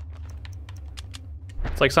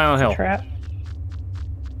 It's like Silent Hill. Trap.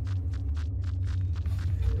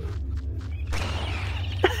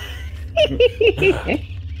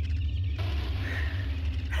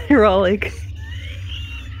 You're all like.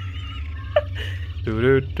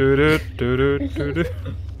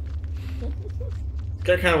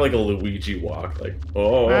 Got kind of like a Luigi walk, like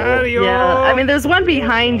oh. Mario. Yeah, I mean, there's one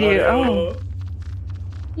behind you. Oh.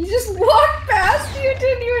 You just walked past. You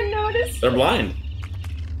didn't even notice. They're blind.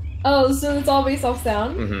 Oh, so it's all based off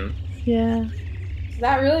sound. Mm-hmm. Yeah.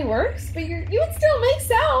 That really works, but you would still make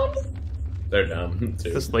sound. They're dumb too.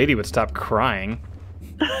 This lady would stop crying.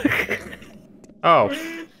 Oh.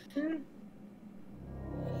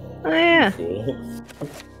 Oh yeah. Cool.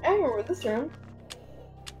 I remember this room.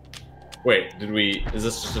 Wait, is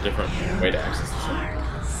this just a different way to access this room?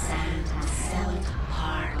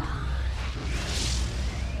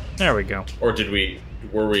 There we go. Or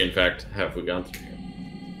were we in fact, have we gone through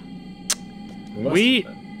here?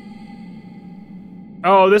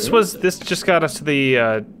 Oh, this just got us to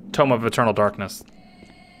the Tome of Eternal Darkness.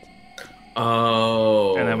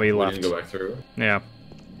 Oh. And then we left. Didn't go back through? Yeah.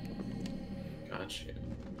 Gotcha.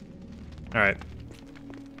 Alright.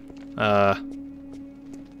 I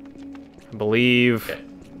believe... Okay.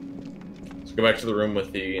 Let's go back to the room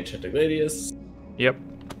with the Enchanted Gladius. Yep.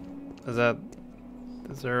 Is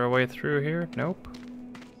there a way through here? Nope.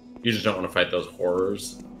 You just don't want to fight those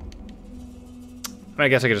horrors. I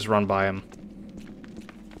guess I could just run by them.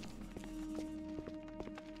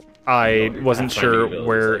 I wasn't sure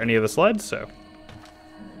where any of this led, so...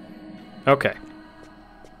 Okay.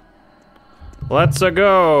 Let's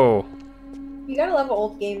go! You gotta love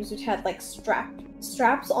old games which had like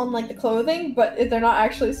straps on like the clothing, but they're not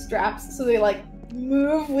actually straps, so they like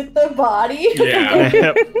move with the body. Yeah.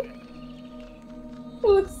 Yep. It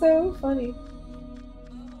looks so funny.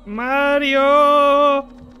 Mario!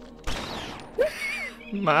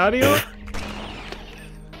 Mario?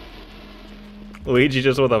 Luigi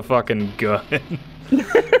just with a fucking gun.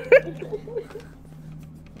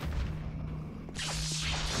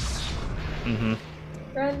 Mm-hmm.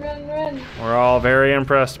 Run, run, run. We're all very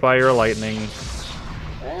impressed by your lightning.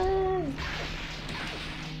 Run.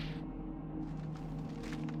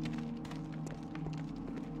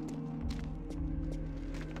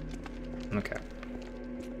 Okay.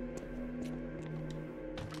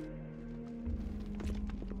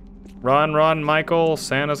 Run, run, Michael.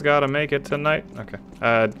 Santa's gotta make it tonight. Okay.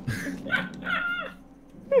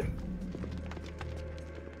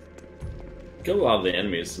 Kill a lot of the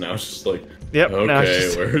enemies, now it's just like, yep,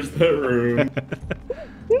 okay, where's the room?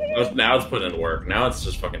 Now it's putting in work. Now it's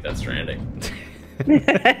just fucking Death Stranding.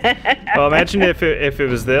 Well, imagine if it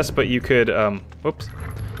was this, but you could, whoops.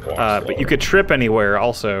 But you could trip anywhere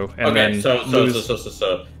also, and okay, then so lose...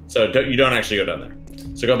 you don't actually go down there.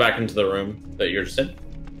 So go back into the room that you're just in.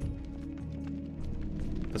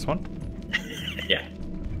 This one? Yeah.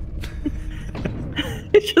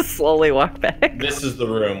 Just slowly walk back. This is the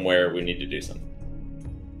room where we need to do something.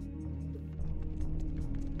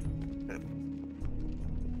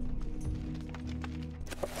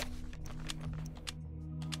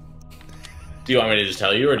 Do you want me to just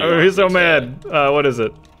tell you, or do you want he's so me to mad. What is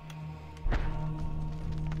it?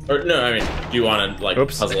 Or no, I mean, do you want to like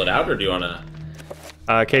Oops. puzzle it out, or do you want to?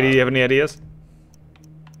 Katie, do you have any ideas?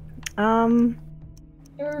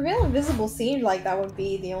 Reveal invisible seemed like that would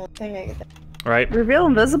be the only thing I could think. Right. Reveal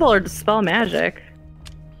invisible or dispel magic.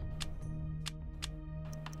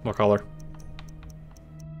 What color?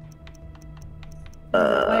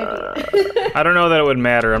 I I don't know that it would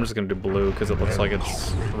matter. I'm just gonna do blue because it looks like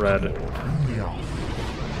it's red.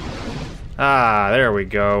 Ah, there we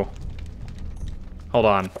go. Hold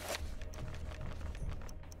on.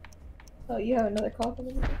 Oh, you have another coffin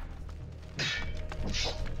in there?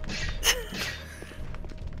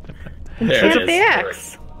 Enchant the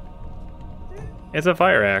axe. It's a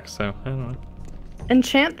fire axe, so I don't know.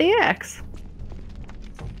 Enchant the axe.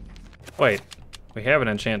 Wait, we have an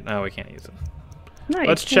enchant. No, we can't use it. No,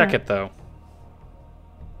 Let's check it though.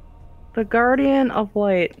 The Guardian of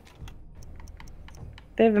Light.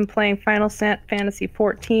 They've been playing Final Fantasy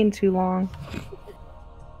 14 too long.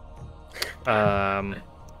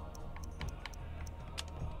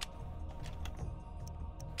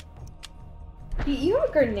 You have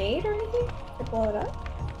a grenade or anything to blow it up?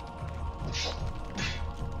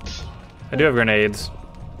 I do have grenades.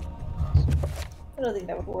 I don't think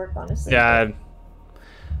that would work, honestly. Yeah.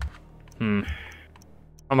 I'm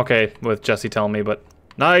okay with Jesse telling me, but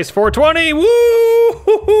nice 420. Woo!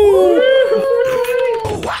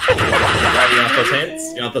 Right, you want those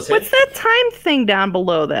hints? You want those hints? What's that time thing down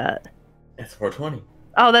below that? It's 420.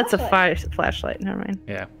 Oh, that's a flashlight. Never mind.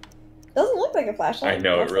 Yeah. Doesn't look like a flashlight. I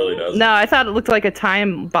know, it really does. No, I thought it looked like a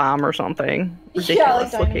time bomb or something. Yeah,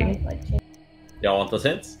 Ridiculous like looking. dynamite, like Y'all want those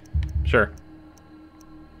hints? Sure.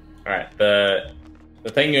 All right. The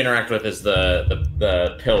thing you interact with is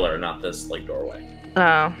the pillar, not this like doorway.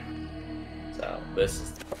 Oh. So this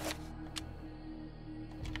is.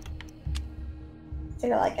 Is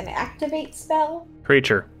there like an activate spell?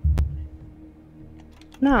 Creature.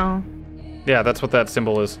 No. Yeah, that's what that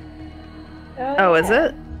symbol is. Oh, is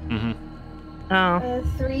it? Mm-hmm. Oh. A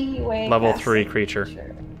 3-way. Level casting 3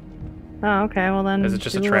 creature. Oh, okay. Well then. Is it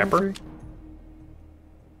just a do level trapper? 3.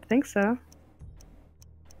 I think so.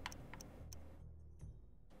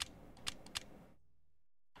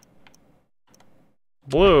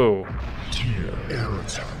 Blue.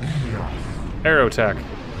 Aerotech.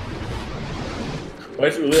 Why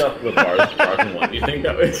is it really off with bars? One? Do you think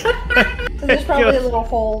that was? So there's probably a little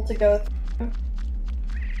hole to go through.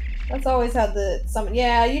 That's always how the summon.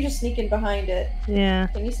 Yeah, you just sneak in behind it. Yeah.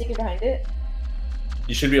 Can you sneak in behind it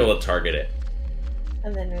You should be able to target it.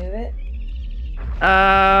 and then move it?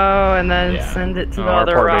 Oh, and then Yeah. send it to the our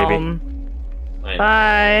other poor baby. realm. I know.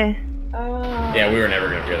 Bye. Oh. Yeah, we were never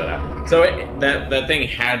gonna figure that out. So that thing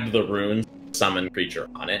had the rune summon creature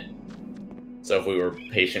on it. So if we were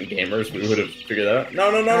patient gamers, we would have figured that out.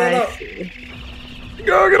 No!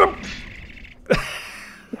 Go get him!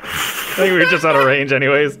 I think we were just out of range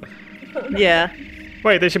anyways. Yeah.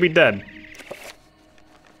 Wait, they should be dead.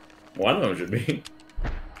 One of them should be.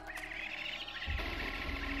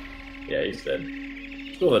 Yeah, he's dead.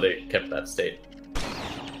 It's cool that they kept that state.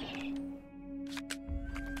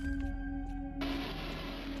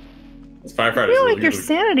 It's firefighters. I feel like your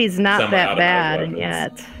sanity's not that semi-automatic bad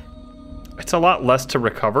yet. It's a lot less to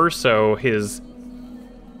recover, so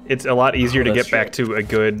it's a lot easier to that's get back to a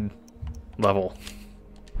good level.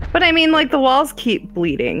 But I mean, like, the walls keep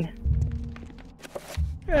bleeding.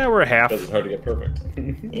 Yeah, we're half. Because it's hard to get perfect.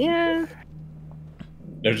 Yeah.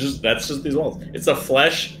 That's just these walls. It's a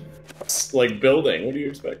flesh like building. What do you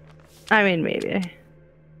expect? I mean, maybe.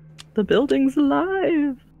 The building's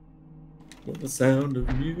alive. With the sound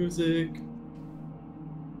of music.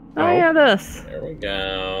 Oh, yeah, this. There we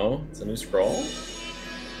go. It's a new scroll.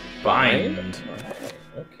 Bind.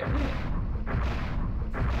 Okay.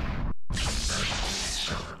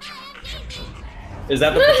 Is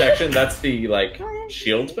that the protection? That's the like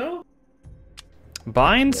shield spell?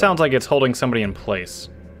 Bind sounds like it's holding somebody in place.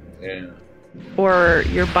 Yeah. Or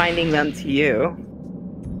you're binding them to you.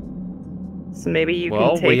 So maybe you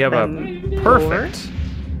Well, can take we have them a perfect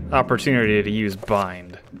opportunity to use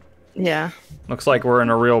bind. Yeah. Looks like we're in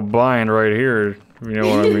a real bind right here. You know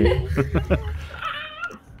what I mean?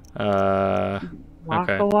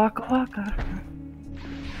 Waka, Okay. waka, waka.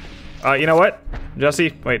 You know what,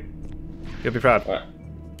 Jesse? Wait. You'll be proud. What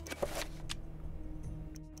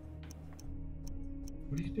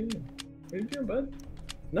are you doing? What are you doing, bud?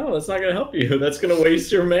 No, that's not gonna help you. That's gonna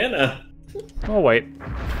waste your mana. Oh, wait.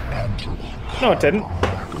 No, it didn't.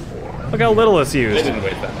 Look how little it's They used. didn't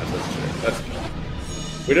waste that much, that's true. That's true.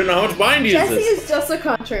 We don't know how much bind uses. Jesse is just a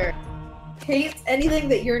contrary. Hates anything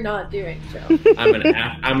that you're not doing, Joe.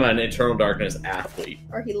 I'm an Eternal Darkness athlete.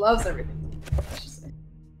 Or he loves everything. I should say.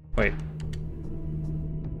 Wait.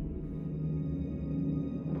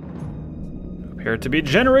 Appear to be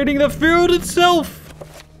generating the field itself!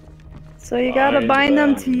 So you gotta bind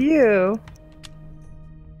them to you.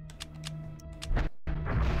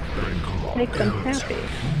 Make them happy.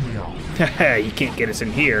 Haha, you can't get us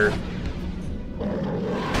in here.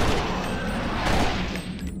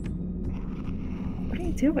 What are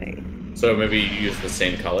you doing? So maybe you use the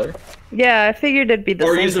same color? Yeah, I figured it'd be the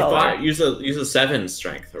Or same use color. use a 7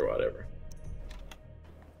 strength or whatever.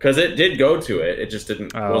 Because it did go to it, it just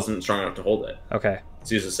wasn't strong enough to hold it. Okay.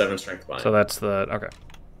 So use a 7 strength bind. So that's the... okay.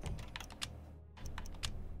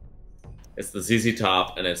 It's the ZZ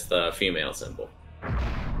top and it's the female symbol.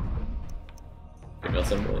 Female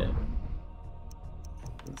symbol, yeah.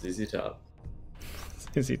 ZZ top.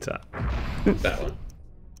 ZZ top. That one.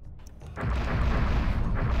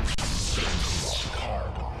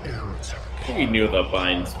 We knew the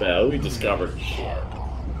bind spell, we discovered shit.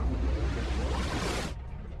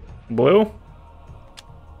 Blue?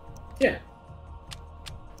 Yeah.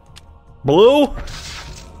 Blue?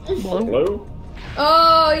 Blue?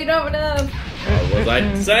 Oh, you don't know. What was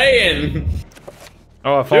I saying?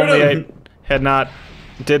 Oh, if Shoot only I him. had not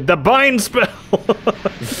did the bind spell.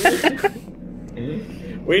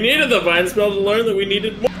 We needed the bind spell to learn that we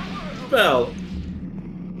needed more spell.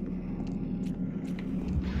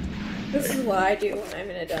 This is what I do when I'm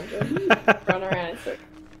in a dungeon. Run around in circles.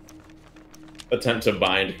 Attempt to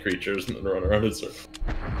bind creatures and then run around in circles.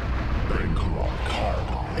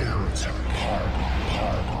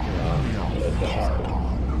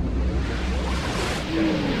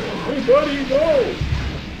 Hey buddy, go!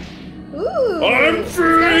 Ooh! I'm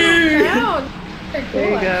free! There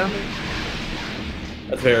you go.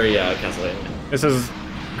 That's very Castlevania. This is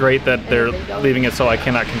great that they're leaving it so I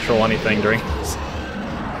cannot control anything during this.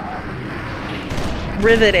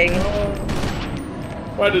 Riveting.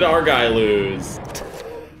 Why did our guy lose?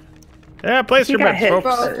 Yeah, place He your got bets, hit folks.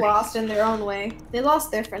 Both lost in their own way. They lost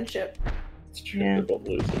their friendship. It's true, Yeah. they're both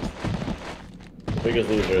losers. The biggest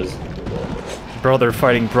losers. Brother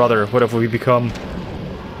fighting brother, what have we become?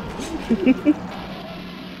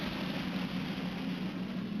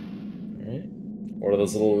 Alright. What are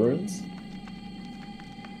those little runes?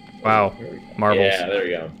 Wow, marbles. Yeah, there we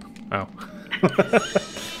go. Oh.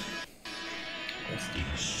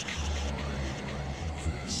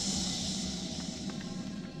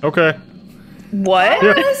 Okay. What?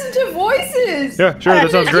 Yeah. Listen to voices! Yeah, sure, that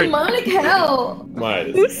sounds great. Demonic hell!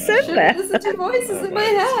 Who said that? Listen to voices in my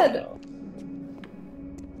head!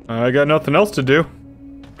 I got nothing else to do.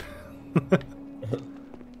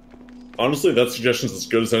 Honestly, that suggestion's as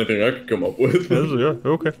good as anything I could come up with. Yeah,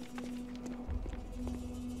 okay.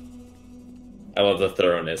 I love the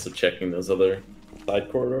thoroughness of checking those other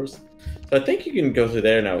side corridors. So I think you can go through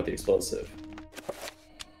there now with the explosive.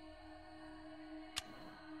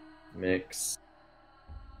 Mix.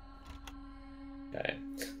 Okay.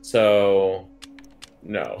 So...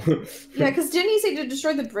 No. Yeah, because didn't you say to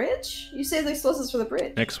destroy the bridge? You say the explosives for the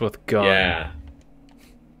bridge. Mix with gun. Yeah.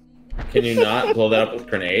 Can you not blow that up with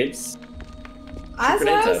grenades? That's what Grenades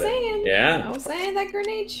I was at it. saying. Yeah. I was saying that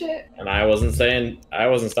grenade shit. And I wasn't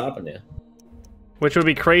stopping you. Which would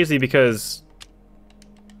be crazy because...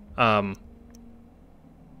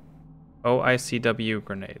 OICW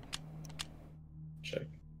grenade. Check.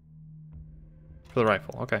 For the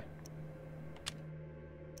rifle, okay.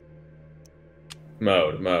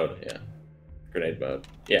 Mode, yeah. Grenade mode.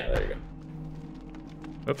 Yeah, there you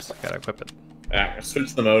go. Oops, gotta equip it.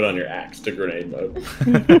 Switch the mode on your axe to grenade mode.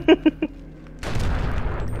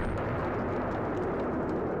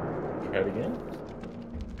 Try it again.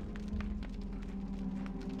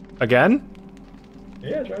 Again?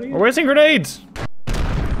 Yeah, try it again. We're wasting grenades!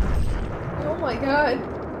 Oh my god.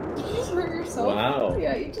 Did you just hurt yourself? Wow.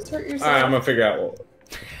 Yeah, you just hurt yourself. Alright, I'm gonna figure out what...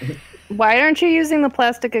 Why aren't you using the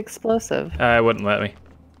plastic explosive? It wouldn't let me.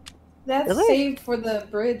 That's Really? saved for the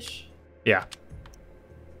bridge Yeah.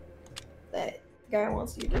 that guy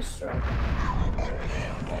wants you to destroy.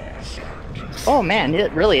 Oh man,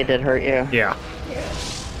 it really did hurt you. Yeah. Yeah.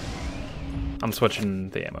 I'm switching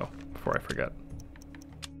the ammo before I forget.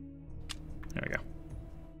 There we go.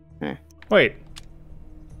 Huh. Wait.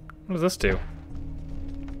 What does this do?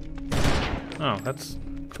 Oh, that's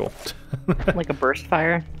cool. Like a burst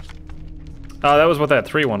fire. Oh, that was what that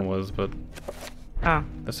 3 one was, but Oh.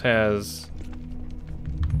 this has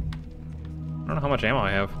don't know how much ammo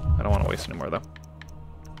I have. I don't want to waste any more, though.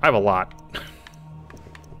 I have a lot.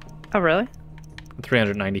 Oh, really?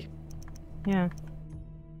 390. Yeah.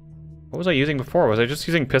 What was I using before? Was I just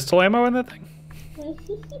using pistol ammo in that thing?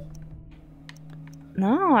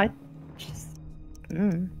 No, I just... I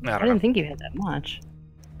don't didn't know. think you had that much.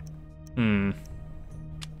 Hmm.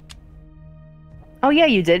 Oh, yeah,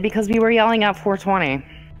 you did, because we were yelling out 420.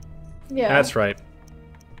 Yeah. That's right.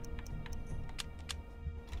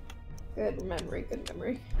 Good memory, good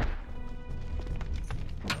memory.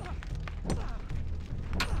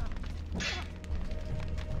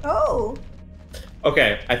 Oh!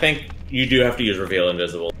 Okay, I think you do have to use Reveal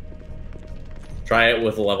Invisible. Try it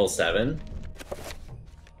with level 7.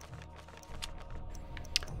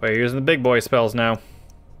 Wait, you're using the big boy spells now.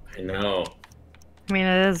 I know. I mean,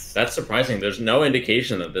 it is... That's surprising. There's no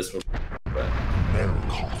indication that this would... But...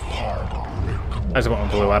 I just went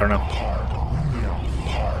with blue, I don't know.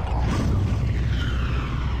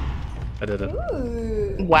 I did it.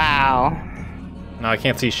 Ooh. Wow. No, I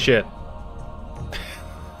can't see shit.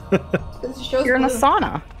 You're in a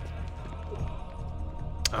sauna.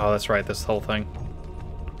 Oh, that's right, this whole thing.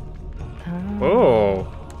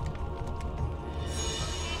 Whoa.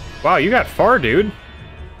 Wow, you got far, dude.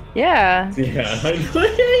 Yeah. Yeah. How did you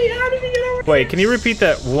get over Wait, can you repeat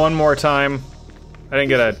that one more time? I didn't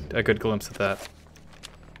get a good glimpse at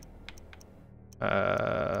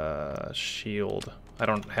that. Shield. I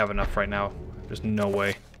don't have enough right now. There's no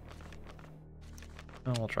way.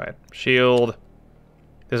 Oh, we'll try it. Shield.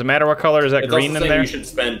 Does it matter what color? Is that It's green also in saying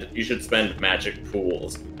there? you should spend magic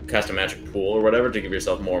pools. Cast a magic pool or whatever to give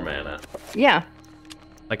yourself more mana. Yeah.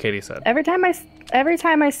 Like Katie said. Every time I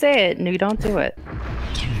say it, no, you don't do it.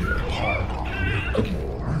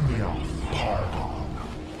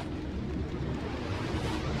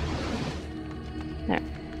 There.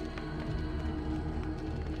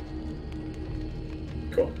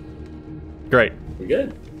 Cool. Great. We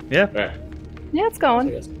good? Yeah. All right. Yeah, it's going.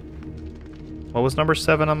 What was number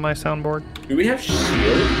 7 on my soundboard? Do we have shield?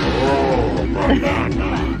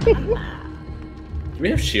 Do we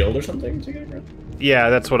have shield or something to get around? Yeah,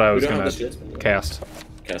 that's what I was We don't gonna have the shields, but- cast.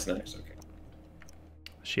 Cast next. Okay.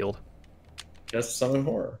 Shield. Cast summon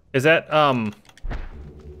horror. Is that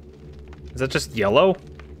just yellow?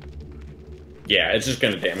 Yeah, it's just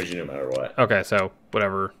gonna damage you no matter what. Okay, so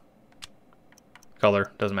whatever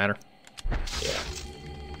color, doesn't matter. Yeah.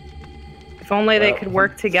 If only they could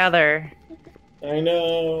work together. I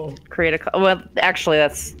know. Create a well, actually,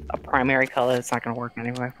 that's a primary color. It's not gonna work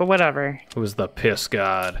anyway. But whatever. Who's the piss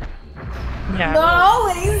god? Yeah. Not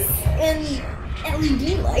always in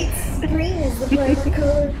LED lights. Green is the primary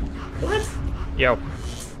color. What? Yo.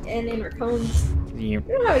 And in our cones. Yep.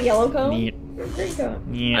 We don't have a yellow cone. Neat. Green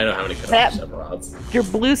cone. Yeah. I know how many That- cutoffs rods. Your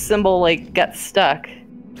blue symbol like got stuck.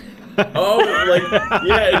 Oh, like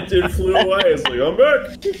yeah, it flew away. It's like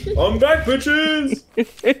I'm back, bitches.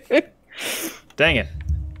 Dang it.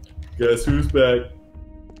 Guess who's back?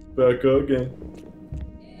 Back again.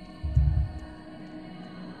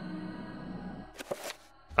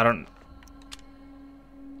 I don't.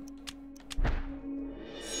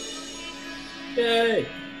 Yay!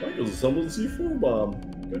 Michael's assembled a C4 bomb.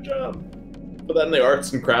 Good job. Put that in the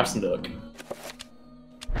arts and crafts nook.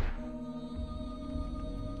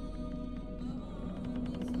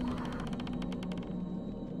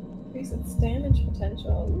 Increase its damage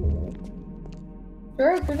potential. Ooh.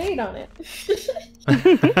 Throw a grenade on it.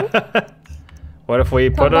 What if we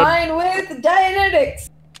put Combined with Dianetics.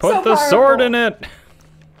 put the sword in it?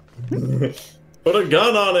 Put a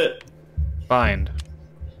gun on it. Bind.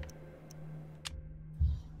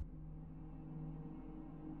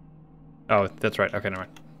 Oh, that's right. Okay, never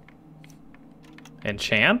mind.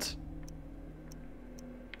 Enchant?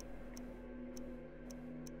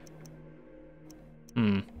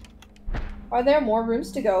 Hmm. Are there more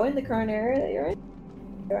rooms to go in the current area that you're in?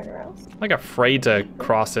 Go anywhere else? I'm like afraid to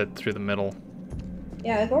cross it through the middle.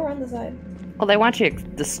 Yeah, go around the side. Well, they want you to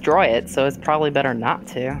destroy it, so it's probably better not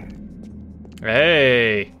to.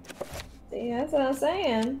 Hey. See, that's what I'm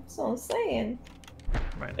saying. That's what I'm saying.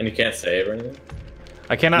 And you can't save or anything?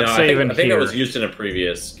 I cannot No, save in I think here. that was used in a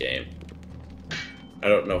previous game. I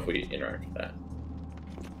don't know if we interact with that.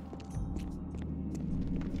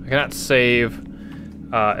 I cannot save,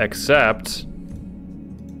 except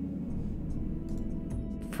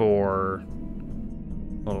for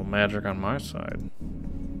a little magic on my side.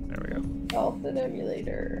 There we go. Dolphin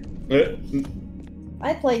emulator.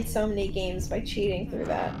 I played so many games by cheating through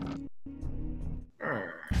that.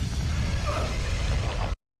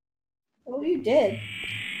 Well, you did.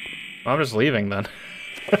 Well, I'm just leaving then.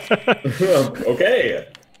 Okay.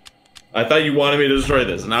 I thought you wanted me to destroy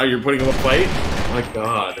this. Now you're putting him a fight? Oh my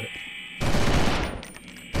god.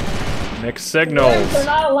 Mixed signals. Worms are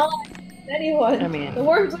not alive. Anyone. I mean- the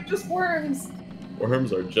worms are just worms.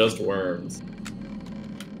 Worms are just worms.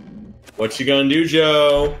 What you gonna do,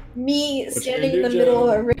 Joe? Me What you standing gonna in the do, middle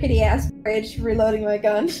Joe? of a rickety ass bridge, reloading my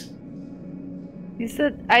gun. You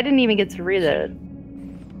said I didn't even get to read it.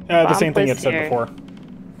 The Bomb same thing it placed said here. before.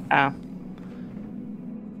 Oh.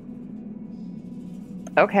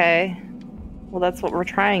 Okay. Well, that's what we're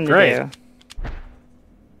trying to Great. do.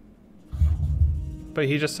 But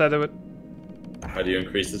he just said it would. How do you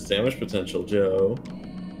increase its damage potential, Joe?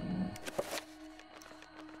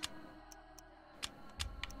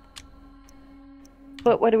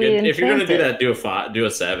 But what do we If you're gonna enchant do it? that, do a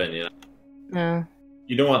 7. You know, No.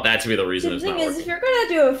 you don't want that to be the reason The it's thing not is, working. if you're gonna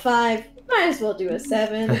do a 5, you might as well do a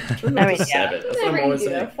 7. I mean, It's a 7. That's what Whenever I'm you always do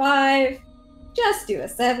a saying. 5, just do a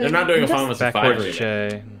 7. They're not doing a Just- Final Fantasy 5 Backwards remake.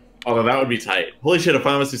 J. Although that would be tight. Holy shit, a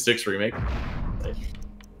Final Fantasy 6 remake.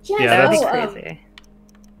 Yeah, That would be that's- crazy.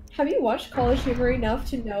 Have you watched College Humor enough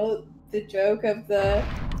to know the joke of the,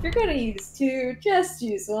 if you're gonna use 2, just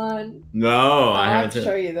use 1? No, I I'll haven't have to seen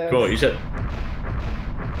show it. you though. Cool, you should.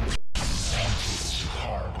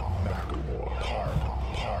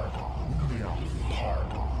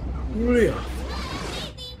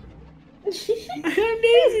 I'm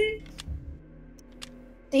Daisy.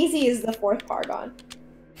 Daisy is the 4th Pargon.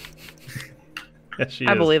 Yes, she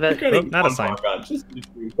I is. believe it. Oh, not a sign. Pargon, just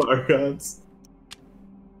 3 Pargons.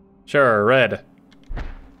 Sure, red.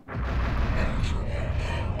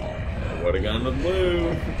 Would have gone with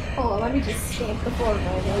blue. Hold on, let me just stamp the floor of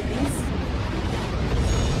my emojis.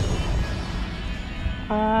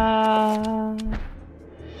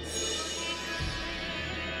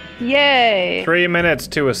 Yay! 3 minutes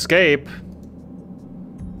to escape.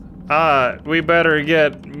 We better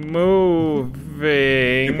get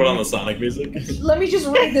moving. You put on the Sonic music. Let me just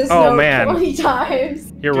read this Oh, note man. 20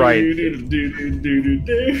 times. You're right. Let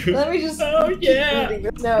me just Oh, keep yeah. reading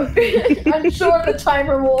this note. I'm sure the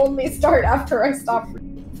timer will only start after I stop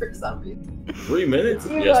reading for some reason. 3 minutes?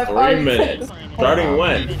 You Yes, have 3 already minutes. said this. Starting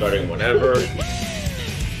when? Starting whenever.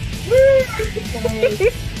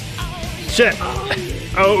 Shit.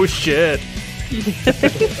 Oh, shit.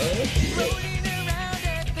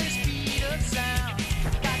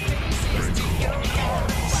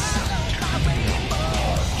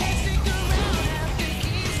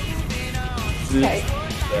 Okay.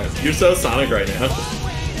 You're so Sonic right now.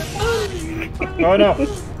 Oh, no.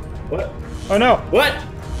 What? Oh, no. What?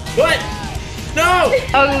 What? No!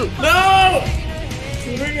 Oh, No!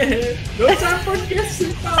 Moving ahead. No time for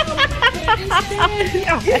kissing.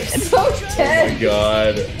 You're so dead.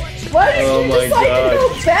 God. Why did Oh you my decide God. to go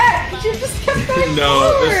back? You just kept going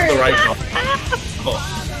No, forward. this is the right call. Oh,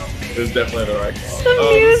 this is definitely the right call. The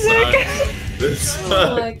music. This Oh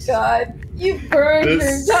sucks. my god. You burned your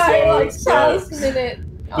This entire so like past sucks. minute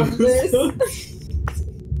on this.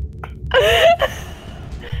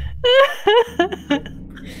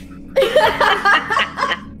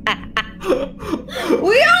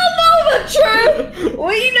 We all know the truth!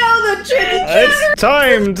 We know the truth! You It's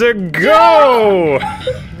time to go!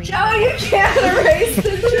 Joe, you can't erase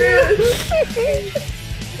the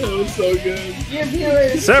truth! That was so good. Your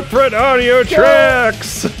viewers, Separate audio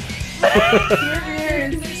tracks! your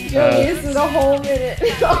viewers, Joe wasted a whole minute. I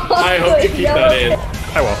hope you keep that in.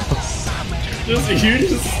 I will. Just you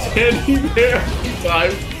just standing there.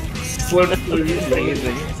 Time slipped through.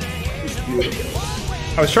 Amazing.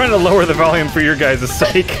 I was trying to lower the volume for your guys'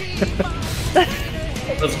 sake.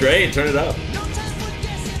 That's great. Turn it up.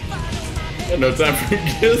 Got no time for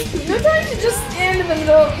kiss. No time to just stand in the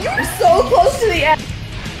middle. You were so close to the end.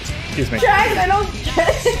 Excuse me. Jack, I don't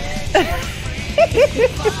get it.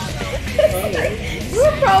 You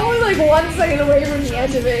were probably like 1 second away from the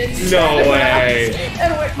end of it. No way.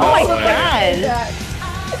 And we're No all way. back.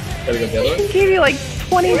 Gotta go the other way? He gave you like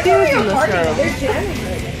 20 dudes They're in this party. room. They're jamming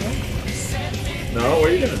right now. No, what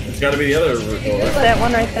are you doing? It's gotta be the other route. That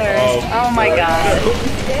one right there. Oh. Oh my god.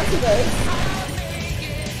 Dance with us.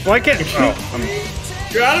 Why can't. Oh,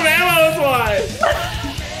 You're out of ammo, that's why!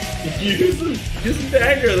 use a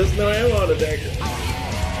dagger, there's no ammo on a dagger.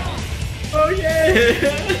 Oh yeah!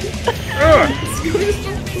 Oh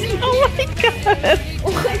my god.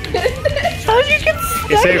 Oh my goodness. How'd you get he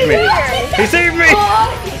stuck saved in me! there? He saved me! Oh,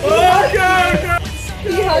 Oh god!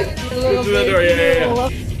 he hugged you a little Into the bit. door, yeah.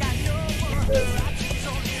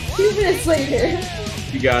 2 minutes later.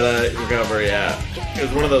 You gotta recover, yeah.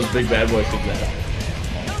 It's one of those big bad boys things that.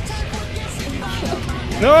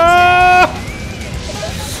 No!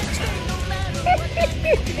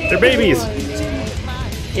 They're babies!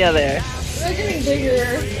 Yeah, there. They They're getting bigger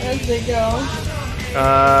as they go.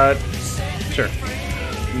 Sure.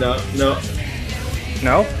 No.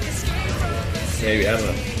 No? Maybe, I don't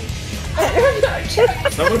know. I'm not sure.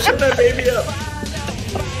 Someone shut that baby up.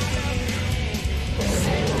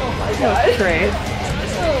 Oh my god. Great.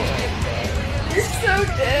 Oh, you're so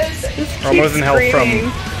dead. Almost in health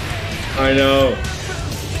from. I know.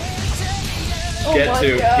 Oh Get my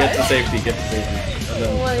to god. safety, and then,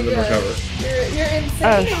 Oh my and then god. recover. You're insane.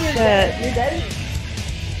 Oh, You're shit. dead. You're dead.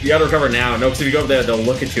 You gotta recover now. No, because if you go up there, they'll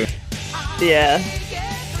look at you. Yeah.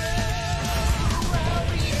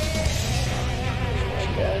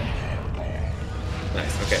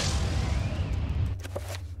 Nice, okay.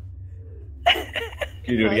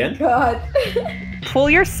 Can you do it again? God. Pull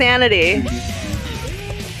your sanity.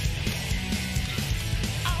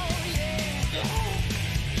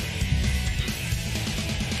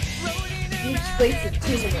 You just wasted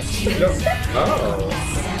 2 minutes. Oh.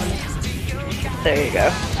 There you go.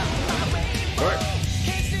 Alright.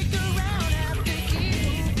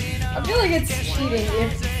 I feel like it's cheating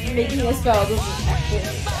if making a spell doesn't actually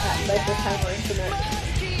have like the timer infinite.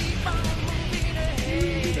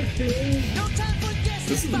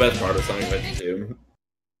 This is the best part of Sonic Adventure 2.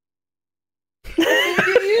 A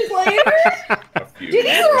few years later? A few Did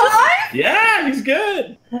he years. survive? Yeah, he's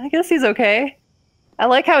good. I guess he's okay. I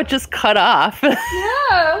like how it just cut off.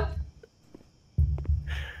 Yeah.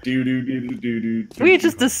 We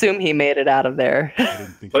just assume he made it out of there.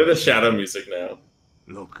 Play the shadow music now.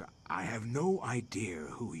 Look, I have no idea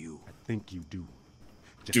who you... I think you do.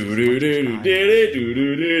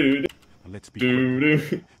 Let's be clear.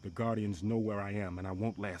 The Guardians know where I am, and I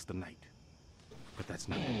won't last the night. But that's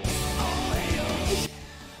not it.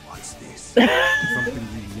 What's this? Something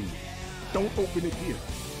you need. Don't open it here.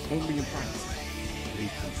 Only in privacy. They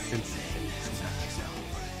can sense it.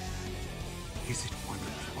 Is it one of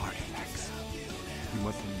the artifacts? You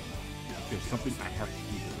must leave. There's something I have to do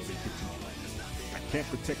before they get to you. I can't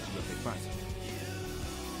protect you if they find you.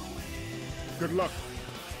 Good luck.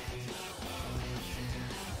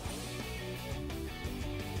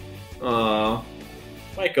 Aww.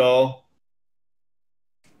 Michael.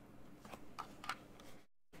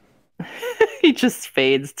 He just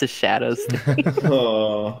fades to shadows.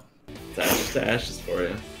 Aww. It's ashes to ashes for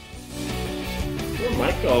you. Oh,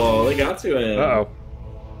 Michael, they got to him. Uh-oh.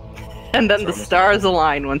 And then the stars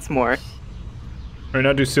align once more. Or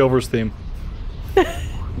now do Silver's theme.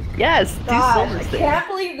 Yes, do God, I Silver's thing. can't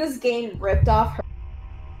believe this game ripped off her.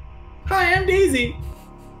 Hi, I'm Daisy.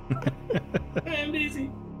 Hi, I'm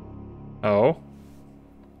Daisy. Oh.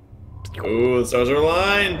 Ooh, the stars are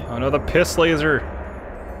aligned. Oh no, the piss laser.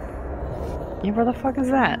 Yeah, where the fuck is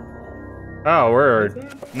that? Oh, we're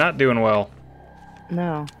not doing well.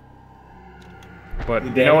 No. But The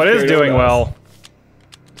you know what is damage doing carried well?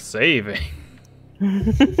 Saving.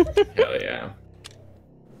 Hell yeah.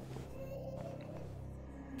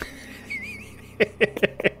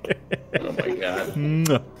 Oh my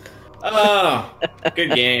god. Oh,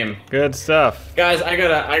 good game. Good stuff. Guys, I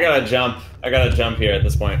gotta jump. I gotta jump here at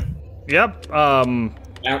this point. Yep.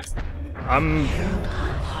 Yeah. I'm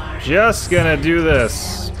just gonna do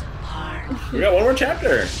this. We got one more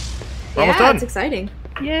chapter. Almost done. It's exciting.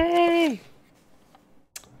 Yay!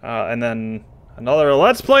 And then another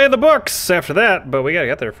Let's Play of the books after that, but we gotta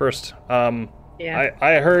get there first. Yeah.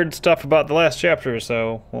 I heard stuff about the last chapter,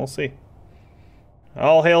 so we'll see.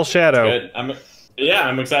 All hail Shadow. Good. I'm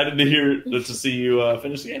excited to see you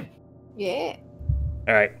finish the game. Yeah.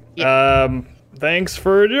 All right. Thanks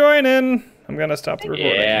for joining. I'm gonna stop the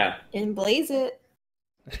recording. Yeah. And blaze it.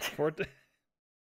 For